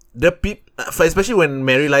then the people, especially when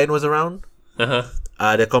Mary Lyon was around,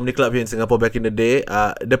 the comedy club here in Singapore back in the day,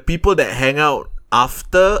 the people that hang out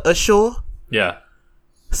after a show,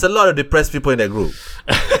 there's a lot of depressed people in that group.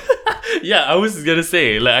 Yeah, I was gonna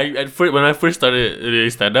say, like, when I first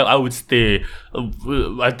started stand up, I would stay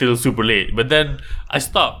until super late, but then I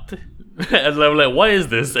stopped. And I'm like, why is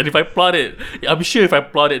this? And if I plot it, I'm sure if I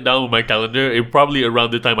plot it down with my calendar, it probably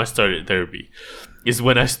around the time I started therapy is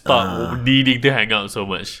when I stopped needing to hang out so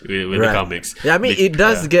much with the comics. Yeah, I mean, it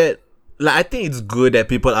does get, like, I think it's good that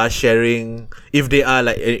people are sharing, if they are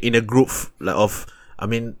like in a group like of, I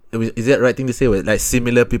mean, is that the right thing to say? Like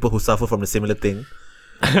similar people who suffer from the similar thing.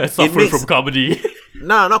 Suffer from comedy.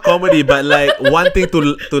 No, not comedy, but like wanting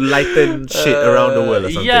to lighten shit around the world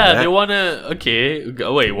or something. Yeah, right? They wanna. Okay,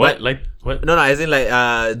 wait, what? Like what? No, as in like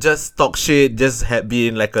just talk shit, just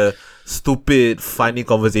being like a stupid, funny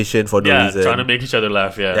conversation for no reason. Trying to make each other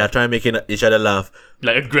laugh. Yeah, trying to make each other laugh,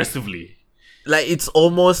 like aggressively. Like, it's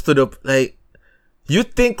almost to the like, you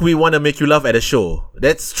think we want to make you laugh at a show?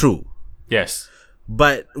 That's true. Yes,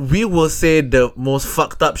 but we will say the most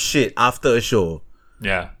fucked up shit after a show.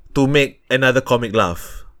 Yeah. To make another comic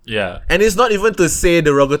laugh. Yeah. And it's not even to say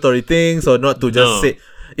derogatory things or not to just say.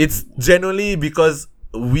 It's generally because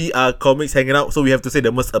we are comics hanging out, so we have to say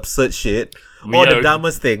the most absurd shit the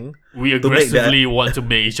dumbest thing. We aggressively want to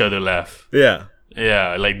make each other laugh. Yeah.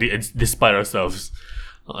 Yeah, like despite ourselves.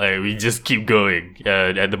 Like, we just keep going.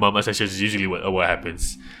 And the mama session is usually what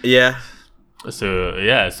happens. Yeah. So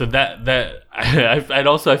that and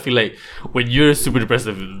also I feel like when you're super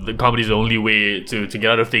depressive, the comedy is the only way to get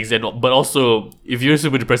out of things. But also, if you're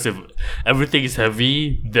super depressive, everything is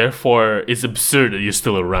heavy, therefore it's absurd that you're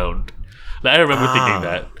still around. Like, I remember thinking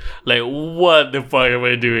that, like, what the fuck am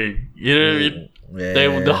I doing? You know what I mean?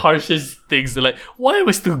 Yeah. The harshest things are like, why am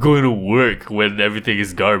I still going to work when everything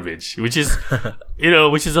is garbage? Which is,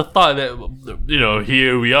 which is a thought that,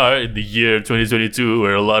 here we are in the year 2022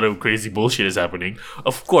 where a lot of crazy bullshit is happening.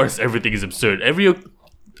 Of course, everything is absurd.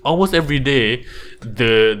 Almost every day,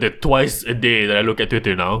 the twice a day that I look at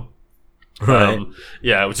Twitter now, right?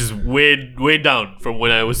 Which is way down from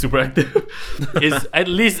when I was super active. Is at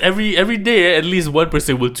least every day, at least one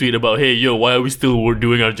person will tweet about, hey, why are we still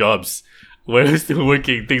doing our jobs? Why are we still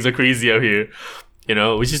working? Things are crazy out here.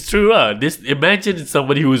 which is true. Imagine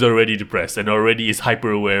somebody who is already depressed and already is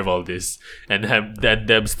hyper aware of all this, and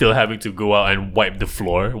them still having to go out and wipe the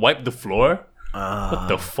floor. Wipe the floor? What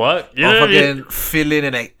the fuck? You know what I mean? Fill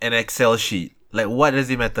in an Excel sheet. Like, what does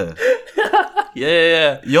it matter?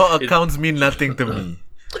 Yeah. Your accounts mean nothing to me.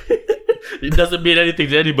 It doesn't mean anything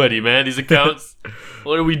to anybody, man. These accounts.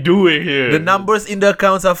 What are we doing here? The numbers in the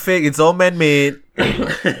accounts are fake. It's all man-made.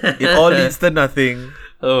 It all leads to nothing.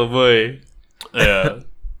 Oh boy. Yeah.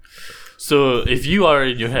 So if you are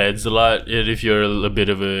in your heads a lot, and if you're a bit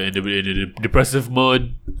of in a depressive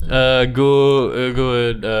mode, go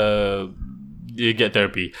and get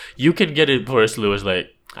therapy. You can get it for as low as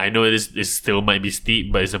I know this still might be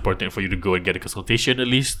steep, but it's important for you to go and get a consultation at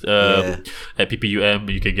least. At PPUM,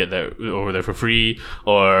 you can get that over there for free,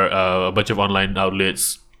 or a bunch of online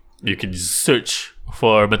outlets. You can just search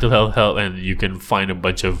for mental health help, and you can find a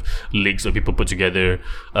bunch of links that people put together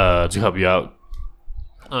to help you out.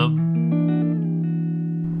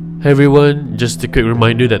 Hey everyone, just a quick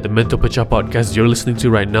reminder that the Mental Pecah podcast you're listening to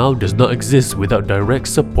right now does not exist without direct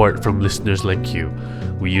support from listeners like you.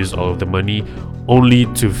 We use all of the money only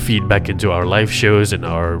to feed back into our live shows and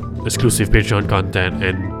our exclusive Patreon content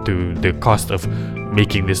and to the cost of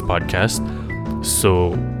making this podcast.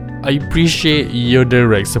 So I appreciate your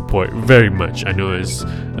direct support very much. I know it's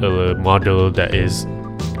a model that is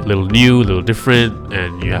a little new, a little different,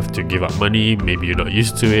 and you have to give up money. Maybe you're not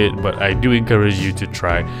used to it, but I do encourage you to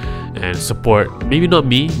try and support, maybe not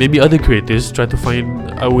me, maybe other creators. Try to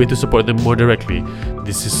find a way to support them more directly.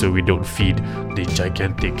 This is so we don't feed the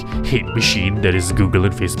gigantic hate machine that is Google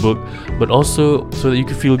and Facebook, but also so that you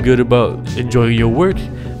can feel good about enjoying your work,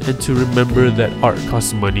 and to remember that art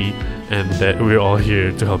costs money and that we're all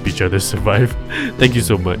here to help each other survive. Thank you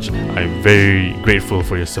so much. I'm very grateful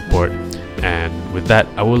for your support. And with that,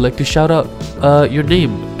 I would like to shout out your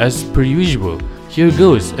name as per usual. Here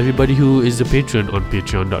goes. Everybody who is a patron on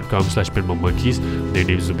patreon.com/penmomonkeys, their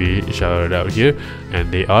names will be shouted out here.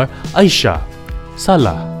 And they are Aisha,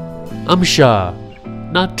 Salah, Amsha,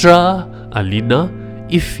 Natra, Alina,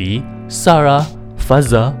 Ifi, Sarah,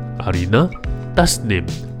 Faza, Arina, Tasnim,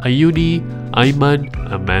 Ayuni, Aiman,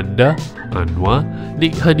 Amanda, Anwar,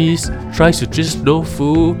 Nick Hanis,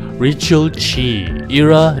 Trisnofu, Rachel Chi,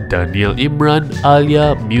 Ira, Daniel Imran,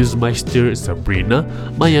 Alia, Musemeister, Sabrina,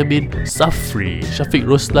 Mayamin, Safri, Shafiq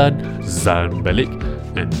Roslan, Zan Belik,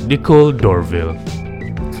 and Nicole Dorville.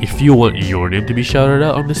 If you want your name to be shouted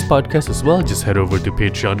out on this podcast as well, just head over to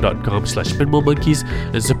patreon.com/penmomonkeys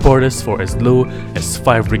and support us for as low as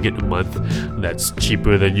 5 ringgit a month. That's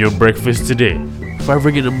cheaper than your breakfast today. 5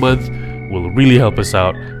 ringgit a month will really help us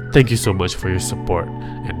out. Thank you so much for your support.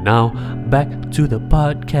 And now, back to the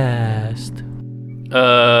podcast.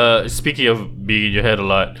 Speaking of being in your head a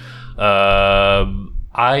lot,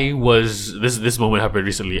 I was this moment happened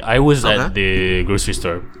recently. I was at the grocery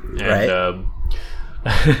store, and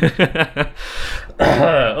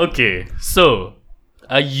okay, so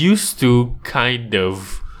I used to kind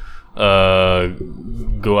of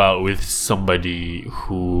go out with somebody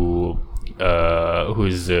who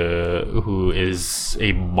is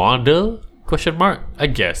a model? Question mark? I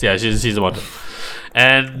guess. Yeah, she's a model.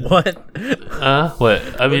 And what? What?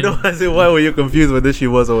 I mean, no, I said, why were you confused whether she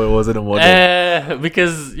was or wasn't a model?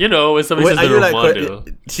 Because when somebody says they're a model,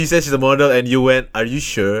 she said she's a model, and you went, "Are you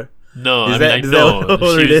sure?" No, I know.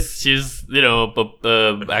 She's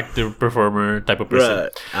actor performer type of person.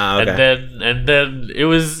 Right. Okay. And then it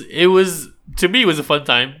was to me it was a fun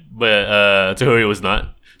time, but to her it was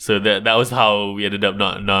not. So that was how we ended up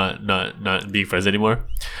not being friends anymore.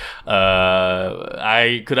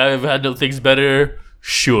 Could I have handled things better?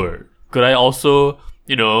 Sure. Could I also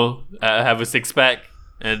have a 6-pack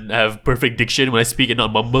and have perfect diction when I speak and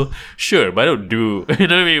not mumble? Sure, but I don't do. You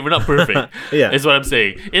know what I mean? We're not perfect. Yeah, that's what I'm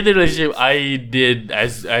saying. In the relationship, I did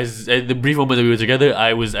as in the brief moment that we were together,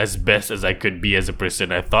 I was as best as I could be as a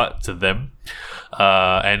person. I thought to them,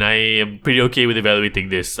 and I am pretty okay with evaluating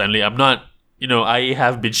this. I'm not. I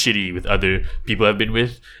have been shitty with other people I've been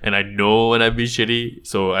with, and I know when I've been shitty.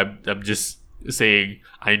 So I'm just saying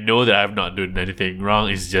I know that I've not done anything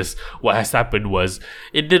wrong. It's just what has happened was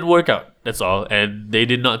it didn't work out. That's all, and they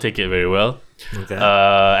did not take it very well. Okay.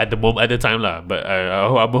 At the time lah. But I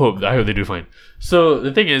hope they do fine. So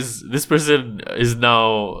the thing is, this person is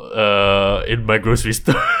now in my grocery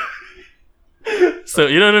store. So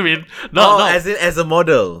you know what I mean? As a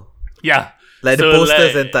model. Yeah. Like the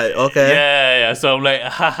posters and type. Okay. Yeah. So I'm like,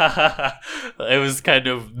 it was kind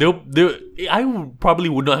of. I probably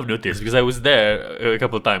would not have noticed because I was there a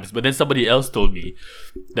couple of times. But then somebody else told me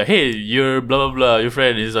that, hey, your blah blah blah, your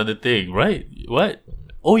friend is on the thing, right? What?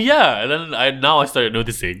 Oh yeah, and then I started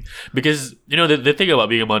noticing because the thing about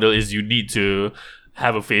being a model is you need to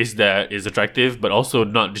have a face that is attractive but also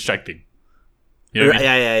not distracting. You know what I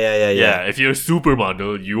mean? Yeah. If you're a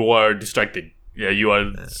supermodel, you are distracting. Yeah, you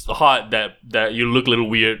are hot that you look a little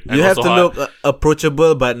weird. And you have to hot. look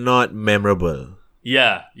approachable but not memorable.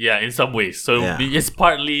 Yeah, in some ways. So it's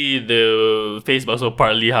partly the face, but also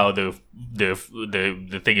partly how the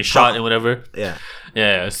thing is shot and whatever.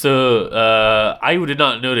 Yeah. So I did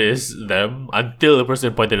not notice them until the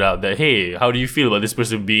person pointed out that, hey, how do you feel about this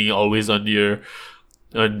person being always on the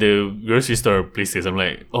grocery store places? I'm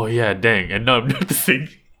like, oh yeah, dang. And now I'm noticing,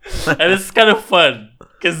 and it's kind of fun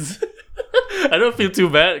because I don't feel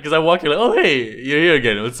too bad because I walk in like, oh hey, you're here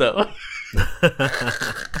again. What's up?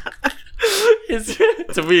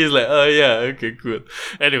 To me, it's like, oh yeah, okay, cool.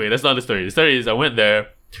 Anyway, that's not the story. The story is I went there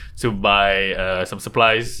to buy some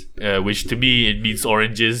supplies, which to me it means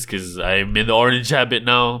oranges because I'm in the orange habit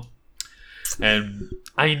now, and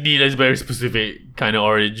I need a very specific kind of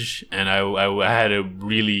orange. And I had a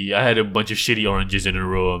bunch of shitty oranges in a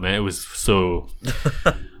row, man. It was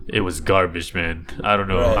it was garbage, man. I don't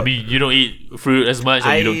know. Right. I mean, you don't eat fruit as much.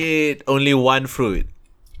 I eat only one fruit,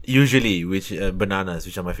 usually, which bananas,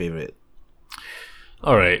 which are my favorite.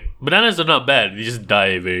 All right, bananas are not bad. They just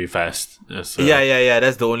die very fast. So. Yeah.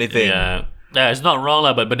 That's the only thing. Yeah, it's not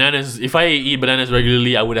wrong, but bananas. If I eat bananas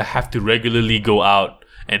regularly, I would have to regularly go out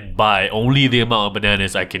and buy only the amount of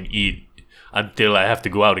bananas I can eat until I have to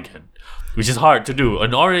go out again, which is hard to do.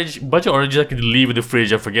 Bunch of oranges I can leave in the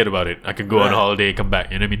fridge and forget about it. I can go on a holiday, come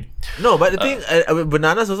back. You know what I mean? No, but the thing,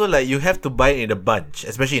 bananas also like you have to buy it in a bunch,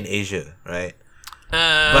 especially in Asia, right?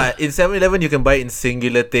 But in 7-Eleven, you can buy it in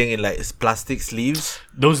singular thing in like plastic sleeves.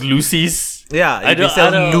 Those loosies. Yeah, they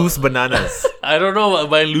sell loose bananas. I don't know about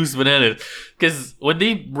buying loose bananas because when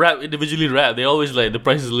they individually wrap, they always like the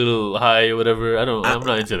price is a little high or whatever. I'm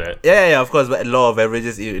not into that. Yeah, of course. But law of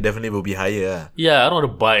averages, it definitely will be higher. Yeah, I don't want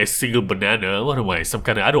to buy a single banana. What am I?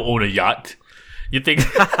 I don't own a yacht. You think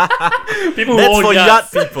people who own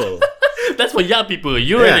yachts? Yacht people. That's for yacht people.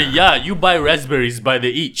 You're in a yacht. You buy raspberries by the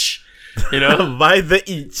each. You know, by the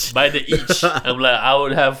each. I'm like, I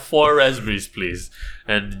would have 4 raspberries, please,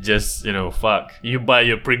 and just fuck. You buy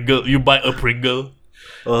a Pringle.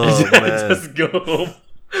 Oh man, just go home.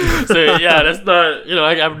 So yeah, that's not.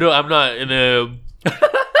 I'm not in a.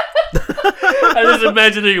 I'm just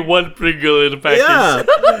imagining one Pringle in a package. Yeah.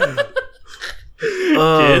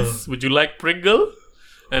 Kids, would you like Pringle?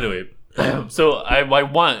 Anyway, so I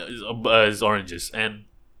want is oranges, and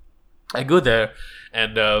I go there,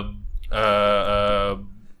 and I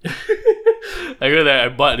go there. I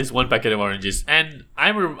bought this one packet of oranges, and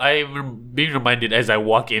I'm being reminded as I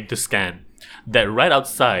walk in to scan that right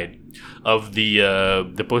outside of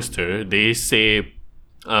the poster they say,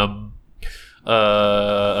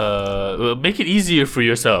 make it easier for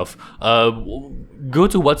yourself. Go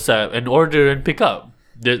to WhatsApp and order and pick up.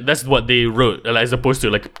 That's what they wrote as a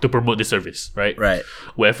poster, like to promote the service, right? Right.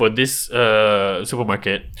 Where for this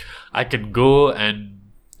supermarket, I can go and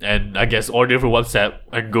I guess order for WhatsApp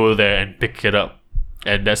and go there and pick it up,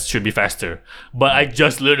 and that should be faster. But I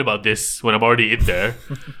just learned about this when I'm already in there,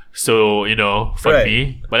 so fuck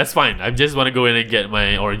me. But that's fine. I just want to go in and get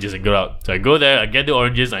my oranges and go out. So I go there, I get the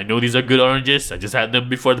oranges. I know these are good oranges. I just had them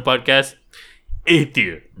before the podcast. A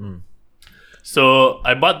tier. So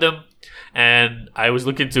I bought them, and I was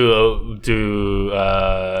looking to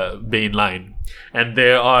be in line, and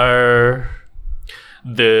there are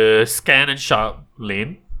the scan and shop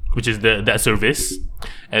lane, which is that service,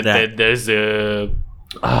 and then there's I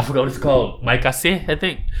forgot what it's called, MyKasih, I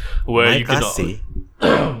think, where you can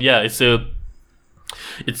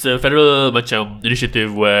it's a federal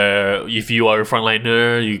initiative where if you are a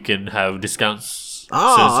frontliner, you can have discounts.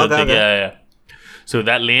 So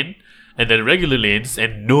that lane, and then regular lanes,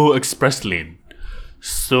 and no express lane.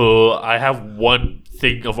 So I have one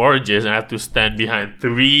thing of oranges, and I have to stand behind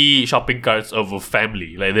 3 shopping carts of a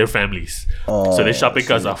family, like their families. So the shopping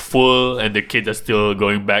carts are full, and the kids are still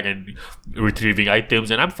going back and retrieving items.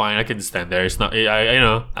 And I'm fine. I can stand there. It's not.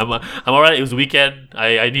 I'm alright. It was a weekend.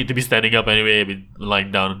 I need to be standing up anyway. I've been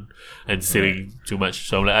lying down and sitting too much,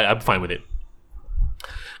 so I'm fine with it.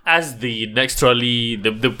 As the next trolley,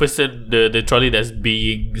 the trolley that's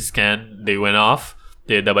being scanned, they went off.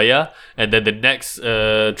 Dah bayar, and then the next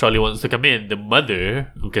trolley wants to come in. The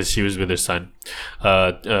mother, because she was with her son,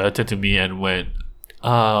 turned to me and went,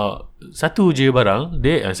 satu je barang,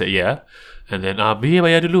 dek? I said, yeah. And then,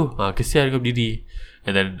 bayar dulu, kesian kau berdiri.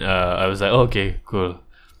 And then I was like, oh, okay, cool.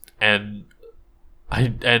 And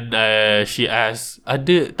She asked, tak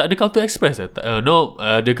ada counter express no,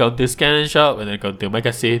 ada counter scan and shop, and then counter mai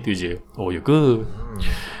kasih tu je. Oh, you good.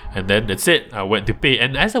 And then that's it. I went to pay,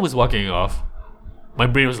 and as I was walking off, my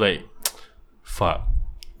brain was like, fuck,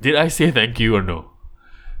 did I say thank you or no?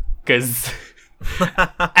 Because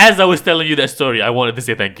as I was telling you that story, I wanted to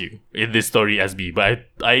say thank you in this story as me, but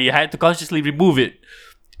I had to consciously remove it,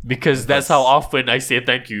 because that's how often I say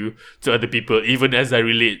thank you to other people, even as I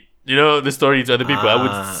relate, the story to other people. I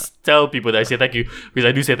would tell people that I say thank you, because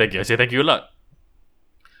I do say thank you. I say thank you a lot.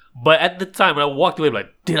 But at the time when I walked away, I'm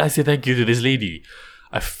like, did I say thank you to this lady?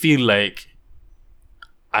 I feel like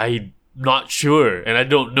I'm not sure, and I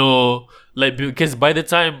don't know, like, because by the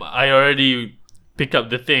time I already picked up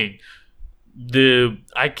the thing,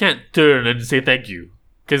 I can't turn and say thank you,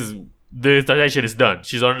 because the transaction is done.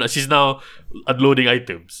 She's now unloading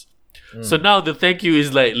items. So now the thank you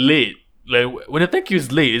is like late. Like, when the thank you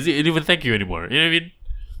is late, is it even thank you anymore? You know what I mean?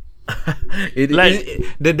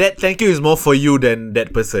 That thank you is more for you than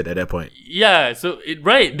that person at that point. Yeah. So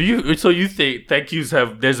right? So you think thank yous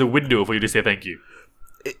there's a window for you to say thank you?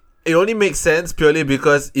 It only makes sense purely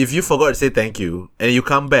because if you forgot to say thank you and you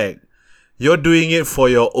come back, you're doing it for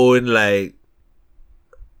your own, like,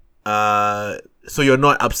 so you're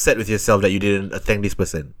not upset with yourself that you didn't thank this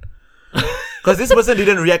person, because this person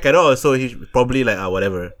didn't react at all. So he's probably like,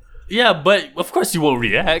 whatever. Yeah, but of course you won't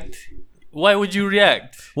react. Why would you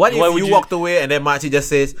react? What if you walked away and then Makcik just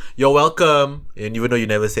says, "You're welcome," and even though you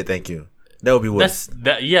never said thank you? That would be worse.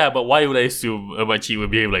 Yeah, but why would I assume a Makcik would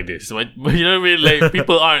behave like this? You know what I mean? Like,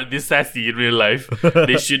 people aren't this sassy in real life.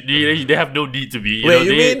 They have no need to be.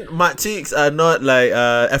 You mean Makciks are not like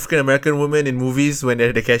African American women in movies when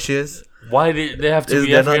they're the cashiers? Why did they have to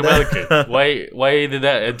be African American? Why did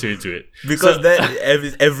that enter into it? Because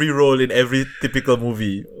every role in every typical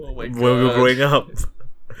movie when we were growing up.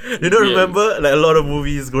 You don't remember, like, a lot of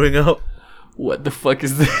movies growing up? What the fuck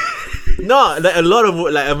is this? No, like a lot of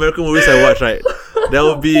like American movies I watch, right? There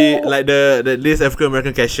will be like this African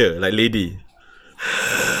American cashier, like lady,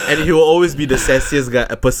 and he will always be the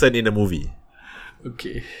sassiest person in the movie.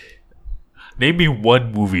 Okay, name me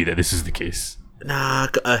one movie that this is the case. Nah,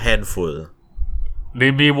 a handful.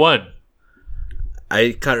 Name me one.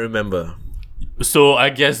 I can't remember. So I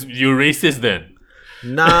guess you're racist then.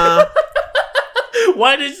 Nah.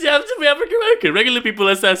 Why did she have to be African American? Regular people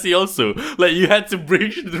are sassy also. Like, you had to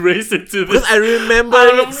bring the race into this. Because I remember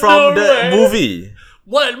it from the movie.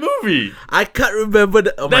 What movie? I can't remember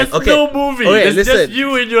the. There's no movie. Okay, There's just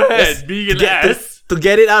you in your head being an ass. To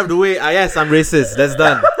get it out of the way, yes, I'm racist. That's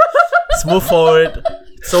done. Let's move forward.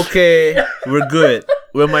 It's okay. We're good.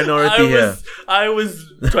 We're minority here. I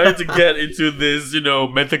was trying to get into this,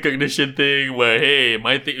 metacognition thing where, hey,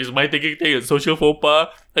 my thinking thing is social faux pas,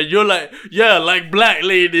 and you're like, yeah, like black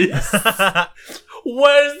ladies.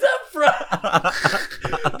 Where's that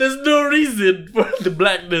from? There's no reason for the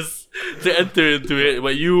blackness to enter into it,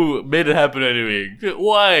 but you made it happen anyway.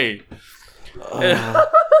 Why?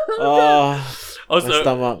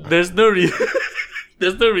 Also, there's no reason.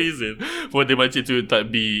 There's no reason for the Makcik to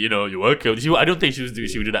be, you're welcome. I don't think she would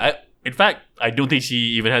do that. In fact, I don't think she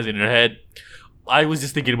even has it in her head. I was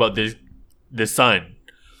just thinking about the son.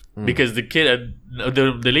 Because the kid,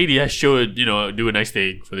 the lady has showed, do a nice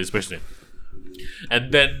thing for this person.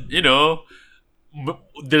 And then,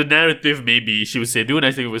 the narrative maybe she would say, do a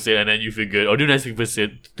nice thing for this person and then you feel good. Or do a nice thing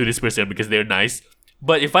to this person because they're nice.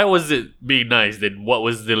 But if I wasn't being nice, then what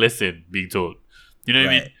was the lesson being told? You know what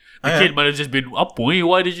I mean? The kid might have just been,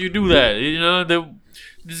 why did you do that?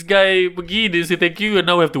 This guy McGee didn't say thank you, and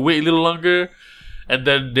now we have to wait a little longer. And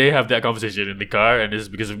then they have that conversation in the car, and it's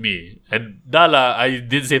because of me. And Dala, I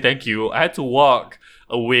didn't say thank you. I had to walk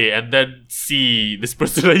away and then see this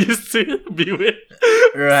person I used to be with.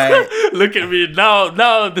 Right. Look at me. Now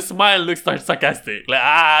the smile looks sarcastic.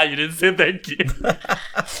 Like, you didn't say thank you.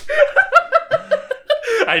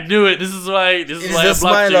 I knew it. This is why I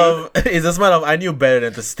blocked you. It's a smile of I knew better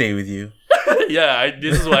than to stay with you. Yeah,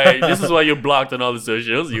 this is why you're blocked on all the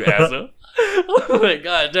socials, you asshole. Oh my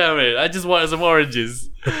god damn it. I just wanted some oranges.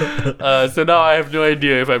 So now I have no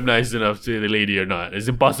idea if I'm nice enough to the lady or not. It's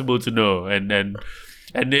impossible to know, and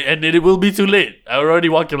it will be too late. I already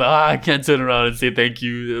walked like, I can't turn around and say thank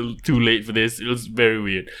you. Too late for this. It was very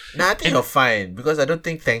weird. No, I think you're fine because I don't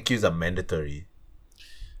think thank yous are mandatory.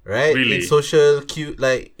 Right? Really?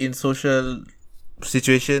 In social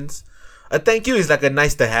situations, a thank you is like a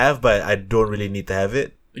nice to have, but I don't really need to have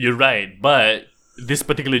it. You're right, but this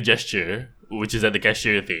particular gesture, which is at the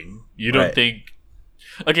cashier thing, you don't think...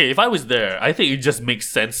 Okay, if I was there, I think it just makes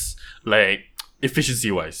sense, like,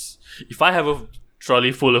 efficiency-wise. If I have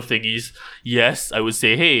trolley full of thingies, yes, I would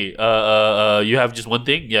say, hey, you have just one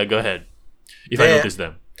thing? Yeah, go ahead. If I notice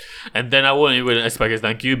them. And then I won't even expect a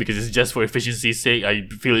thank you because it's just for efficiency's sake. I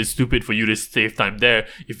feel it's stupid for you to save time there.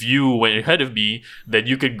 If you went ahead of me, then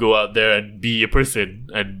you could go out there and be a person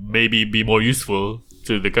and maybe be more useful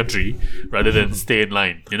to the country rather than stay in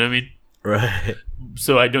line. You know what I mean? Right.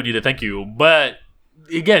 So I don't need a thank you. But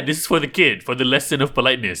again, this is for the kid, for the lesson of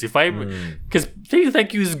politeness. If I'm, because saying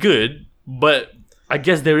thank you is good, but I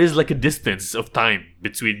guess there is like a distance of time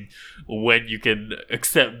between when you can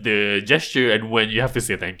accept the gesture and when you have to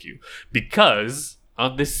say thank you. Because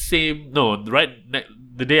on the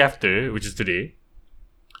the day after, which is today,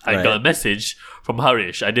 I got a message from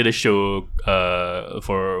Harish. I did a show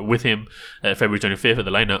with him at February 25th at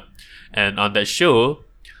the lineup, and on that show,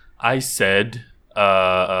 I said,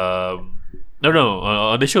 on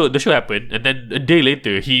the show happened, and then a day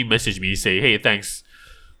later, he messaged me say, "Hey, thanks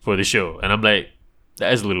for the show," and I'm like,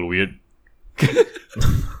 that is a little weird.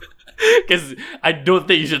 Because I don't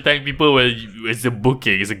think you should thank people when it's a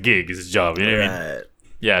booking, it's a gig, it's a job. You know what I mean?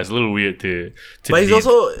 Yeah, it's a little weird to but he's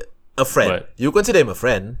also a friend. What? You consider him a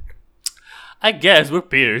friend? I guess we're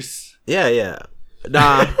peers. Yeah.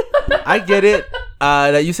 Nah, I get it.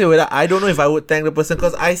 Like you say, I don't know if I would thank the person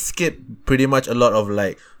because I skip pretty much a lot of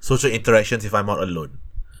like social interactions if I'm out alone.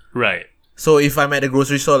 Right. So if I'm at the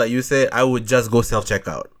grocery store, like you said, I would just go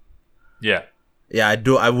self-checkout. Yeah. Yeah,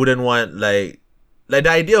 I wouldn't want like the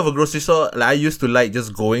idea of a grocery store. Like I used to like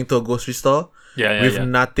just going to a grocery store with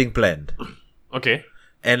nothing planned. Okay.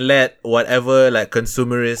 And let whatever like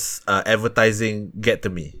consumerist advertising get to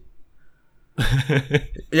me.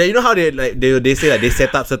 Yeah, you know how they say like they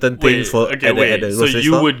set up certain things at the grocery store. So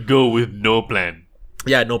you store? would go with no plan?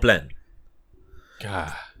 Yeah, no plan.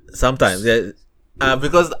 God. Sometimes, yeah.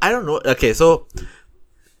 Because I don't know. Okay, so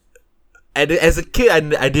as a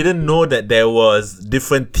kid, I didn't know that there was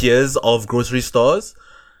different tiers of grocery stores.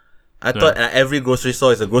 I thought every grocery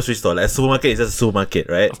store is a grocery store. Like a supermarket is just a supermarket,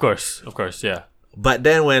 right? Of course, yeah. But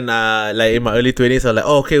then when like in my early 20s, I was like,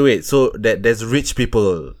 oh, okay, wait. So there's rich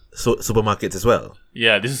people supermarkets as well.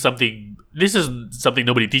 Yeah, this is something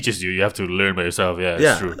nobody teaches you. You have to learn by yourself. Yeah,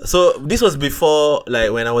 it's true. So this was before,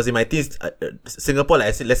 like when I was in my teens, Singapore,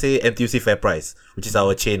 like let's say NTUC Fair Price, which is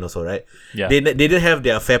our chain also, right? Yeah. They didn't have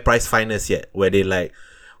their Fair Price Finest yet, where they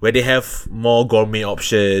have more gourmet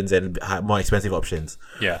options and more expensive options.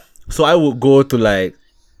 Yeah. So I would go to like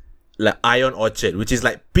Ion Orchard, which is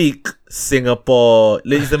like peak Singapore.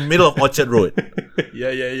 It's the middle of Orchard Road.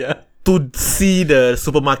 Yeah. To see the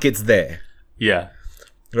supermarkets there. Yeah.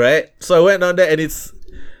 Right? So I went down there and it's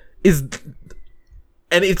a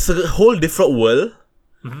whole different world.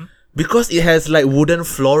 Mm-hmm. Because it has like wooden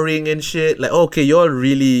flooring and shit. Like, okay, you're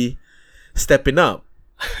really stepping up.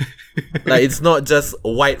 Like, it's not just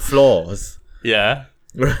white floors. Yeah.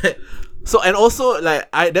 Right? So, and also,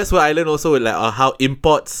 like, that's where I learned also, like, how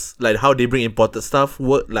imports, like, how they bring imported stuff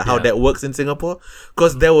work, like, how that works in Singapore.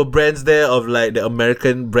 Because there were brands there of, like, the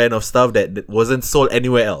American brand of stuff that wasn't sold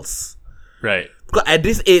anywhere else. Right. Because at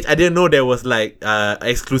this age, I didn't know there was, like,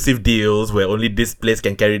 exclusive deals where only this place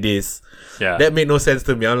can carry this. Yeah. That made no sense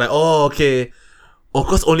to me. I'm like, oh, okay. Of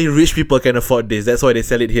course, only rich people can afford this. That's why they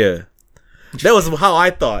sell it here. That was how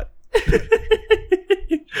I thought.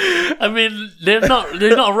 I mean, they're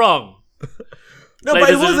not wrong. No, like,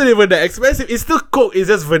 but it wasn't even that expensive. It's still Coke. It's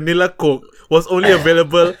just vanilla Coke. Was only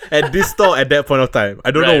available at this store at that point of time.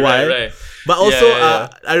 I don't know why. Right. But also,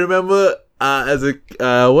 I remember as a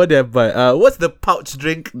what did I buy? What's the pouch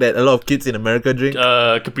drink that a lot of kids in America drink?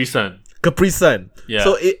 Capri Sun. Capri Sun. Yeah.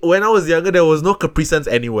 So when I was younger, there was no Capri Suns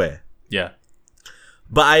anywhere. Yeah.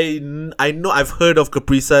 But I know I've heard of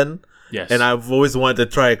Capri Sun. Yes. And I've always wanted to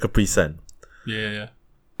try a Capri Sun. Yeah.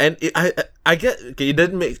 And I get it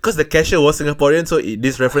didn't make because the cashier was Singaporean, so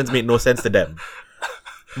this reference made no sense to them.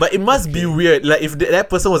 But it must be weird, like if that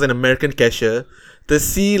person was an American cashier, to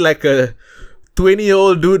see like a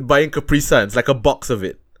 20-year-old dude buying Capri Suns, like a box of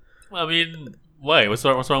it. I mean, why? What's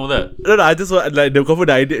wrong with that? No, I just want like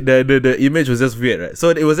the image was just weird, right? So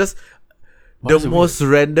it was just it's just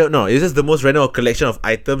the most random collection of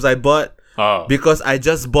items I bought. Oh. Because I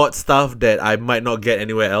just bought stuff that I might not get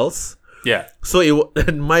anywhere else. Yeah. So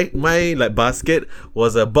my like basket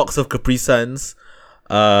was a box of Capri Suns.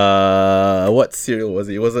 What cereal was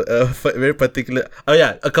it? It was a very particular. Oh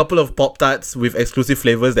yeah, a couple of Pop-Tarts with exclusive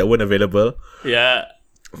flavors that weren't available. Yeah.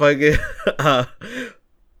 Fucking.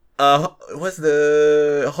 What's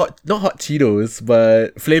the not hot Cheetos,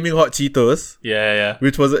 but flaming hot Cheetos. Yeah.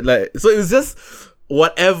 Which was like, so it was just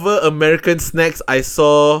whatever American snacks I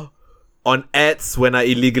saw on ads when I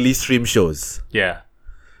illegally stream shows. Yeah.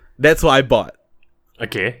 That's what I bought.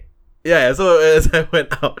 Okay. Yeah, so as I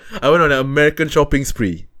went out, I went on an American shopping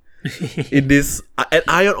spree in this at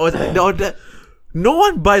Ion Orchard. No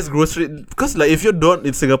one buys groceries because, like, if you don't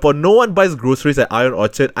in Singapore, no one buys groceries at Ion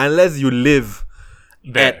Orchard unless you live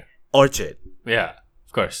at Orchard. Yeah,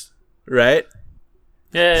 of course. Right?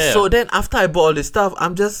 Yeah. So then, after I bought all this stuff,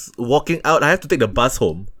 I'm just walking out. I have to take the bus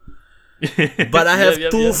home, but I have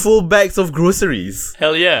two full bags of groceries.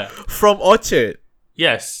 Hell yeah! From Orchard.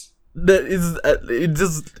 Yes. That is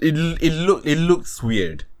it looks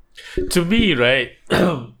weird to me, right?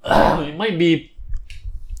 It might be,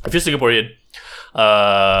 if you're Singaporean,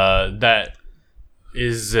 that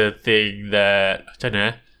is a thing that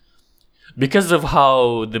because of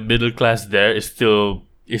how the middle class there is still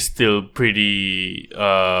pretty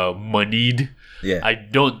moneyed. Yeah, I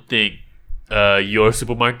don't think your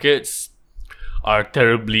supermarkets are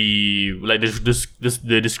terribly, like,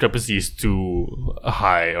 the discrepancy is too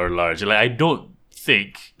high or large. Like, I don't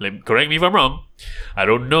think, like, correct me if I'm wrong, I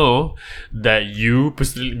don't know that you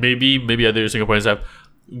personally, maybe other Singaporeans have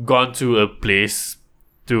gone to a place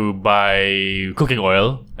to buy cooking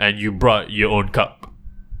oil and you brought your own cup.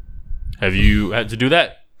 Have you had to do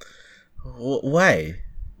that? Why?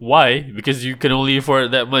 Because you can only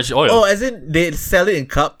afford that much oil. Oh, as in they sell it in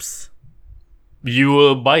cups? You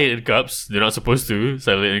will buy it in cups. They're not supposed to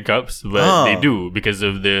sell it in cups, but they do because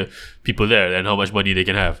of the people there and how much money they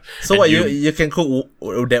can have. So, and what, you can cook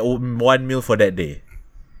that one meal for that day?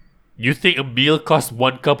 You think a meal costs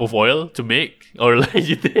 1 cup of oil to make? Or like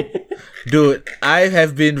you think? Dude, I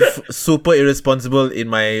have been super irresponsible in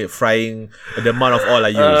my frying, the amount of oil I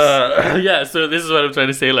use. Yeah, so this is what I'm trying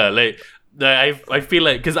to say, lah. Like, I feel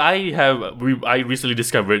like, because I recently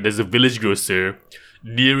discovered there's a village grocer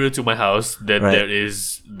nearer to my house than there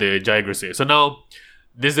is the Giant grocer. So now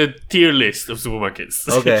there's a tier list of supermarkets.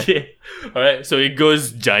 Okay. All right. So it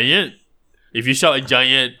goes Giant. If you shop at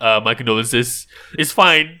Giant, my condolences. It's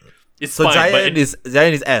fine. It's fine. Giant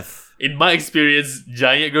is F. In my experience,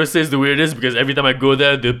 Giant grocer is the weirdest because every time I go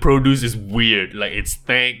there, the produce is weird. Like, it's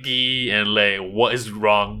stanky and like, what is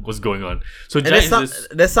wrong? What's going on? So Giant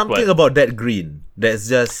there's something about that green that's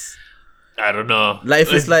just, I don't know. Like,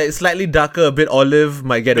 if it's like slightly darker, a bit olive,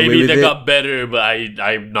 might get away with it. Maybe they got better, but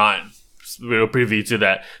I'm not privy to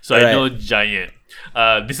that. So I know Giant.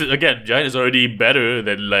 Giant is already better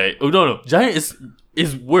than like... Oh, no. Giant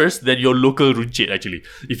is worse than your local runcit, actually.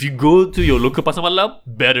 If you go to your local pasar malam,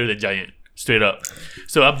 better than Giant. Straight up.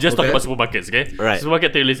 So I'm just talking about supermarkets, okay? Right.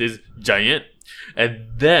 Supermarket tier list is Giant. And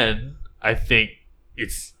then I think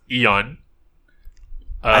it's Eon.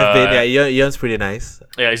 I've been, Eon's pretty nice.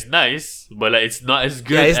 Yeah, it's nice, but like, it's not as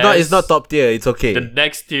good. Yeah, it's not top tier. It's okay. The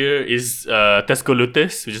next tier is Tesco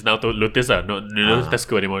Lotus, which is now Lotus. No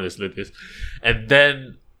Tesco anymore. It's Lotus. And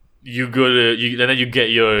then you go to and then you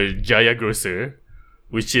get your Jaya grocer,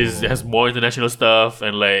 which has more international stuff,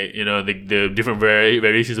 and like, you know, the different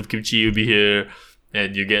variations of kimchi will be here,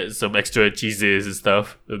 and you get some extra cheeses and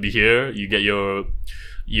stuff will be here. You get your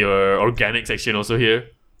organic section also here.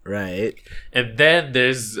 Right. And then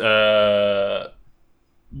there's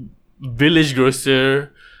Village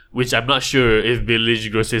Grocer, which I'm not sure if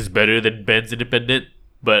Village Grocer is better than Ben's Independent,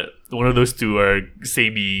 but one of those two are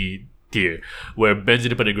samey tier, where Ben's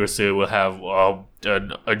Independent Grocer will have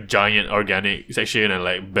a giant organic section and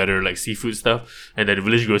like better like seafood stuff, and then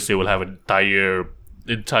Village Grocer will have an entire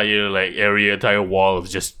like area, entire wall of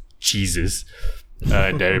just cheeses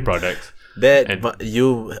and dairy products.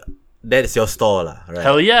 That is your store, right?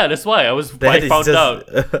 Hell yeah, that's why I found out.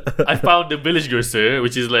 I found the Village Grocer,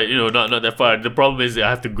 which is like, you know, not that far. The problem is I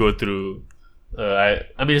have to go through. I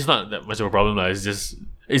mean, it's not that much of a problem. It's just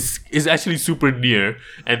it's actually super near,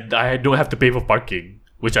 and I don't have to pay for parking,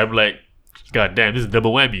 which I'm like, God damn, this is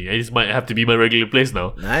double whammy. This might have to be my regular place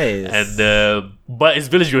now. Nice. And but it's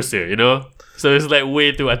Village Grocer, you know. So it's like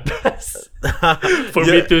way too advanced for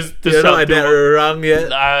me to you're not at that rung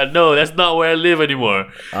yet? No, that's not where I live anymore.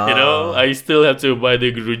 You know, I still have to buy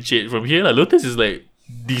the runcit from here. Like, Lotus is like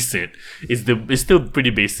decent. It's still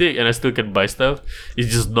pretty basic, and I still can buy stuff.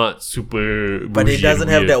 It's just not super. But it doesn't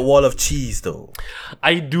have that wall of cheese, though.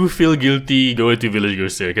 I do feel guilty going to Village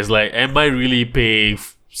Grocer because, like, am I really paying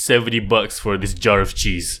 $70 for this jar of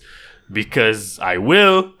cheese? Because I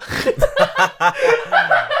will.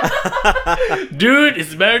 Dude,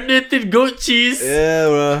 it's marinated goat cheese. Yeah,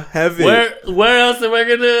 bro. Have it. Where else am I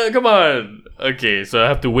gonna... Come on. Okay, so I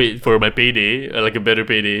have to wait for my payday, like a better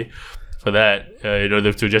payday for that, in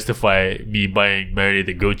order to justify me buying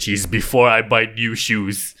marinated goat cheese before I buy new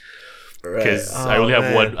shoes. Because I only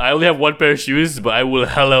have one pair of shoes, but I will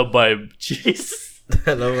hella buy cheese.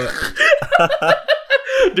 I love it.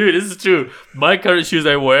 Dude, this is true. My current shoes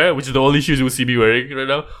I wear, which is the only shoes you will see me wearing right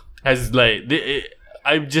now, has like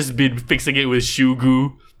I've just been fixing it with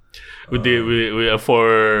Shugu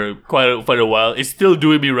for quite a while. It's still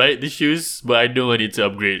doing me right, the shoes, but I know I need to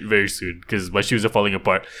upgrade very soon because my shoes are falling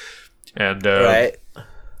apart. And Right.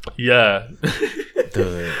 yeah,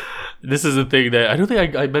 Dude. this is the thing that I don't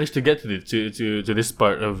think I managed to get to this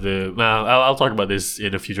part of the. Well, I'll talk about this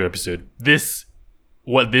in a future episode.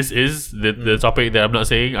 What this is, the topic that I'm not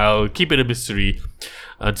saying, I'll keep it a mystery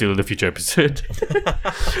until the future episode.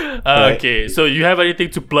 Okay, so you have anything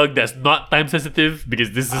to plug that's not time sensitive, because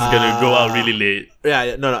this is gonna go out really late.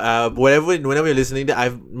 Yeah, no. Whenever you're listening,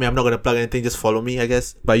 I'm not gonna plug anything. Just follow me, I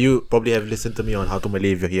guess. But you probably have listened to me on How to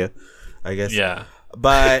Malay if you're here, I guess. Yeah.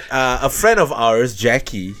 But a friend of ours,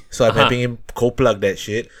 Jackie, so I'm having him co-plug that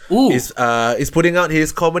shit. Ooh. Is putting out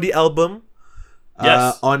his comedy album.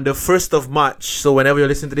 Yes. On the 1st of March. So whenever you're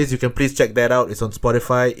listening to this, you can please check that out. It's on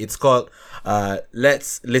Spotify. It's called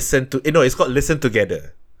it's called Listen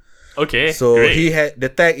Together. Okay. So great. the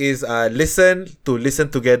tag is listen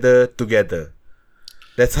together.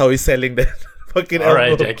 That's how he's selling that fucking All album.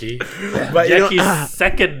 right, Jackie. But Jackie's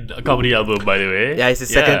second comedy album, by the way. yeah, it's his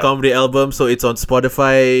second comedy album. So it's on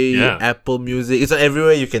Spotify, Yeah. Apple Music. It's on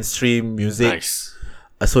everywhere you can stream music. Nice.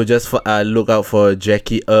 So just look out for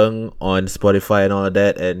Jackie Ng on Spotify and all of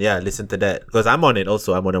that, and yeah, listen to that because I'm on it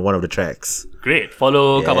also. I'm on one of the tracks. Great.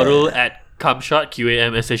 Follow Yeah. Kamarul at Kamshot,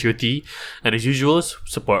 QAMSHOT. And as usual,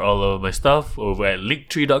 support all of my stuff over at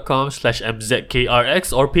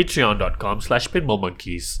linktree.com/MZKRX or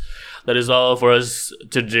patreon.com/pinballmonkeys. That is all for us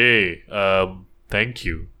today. Thank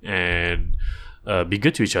you. And be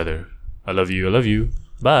good to each other. I love you.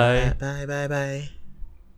 Bye. Bye.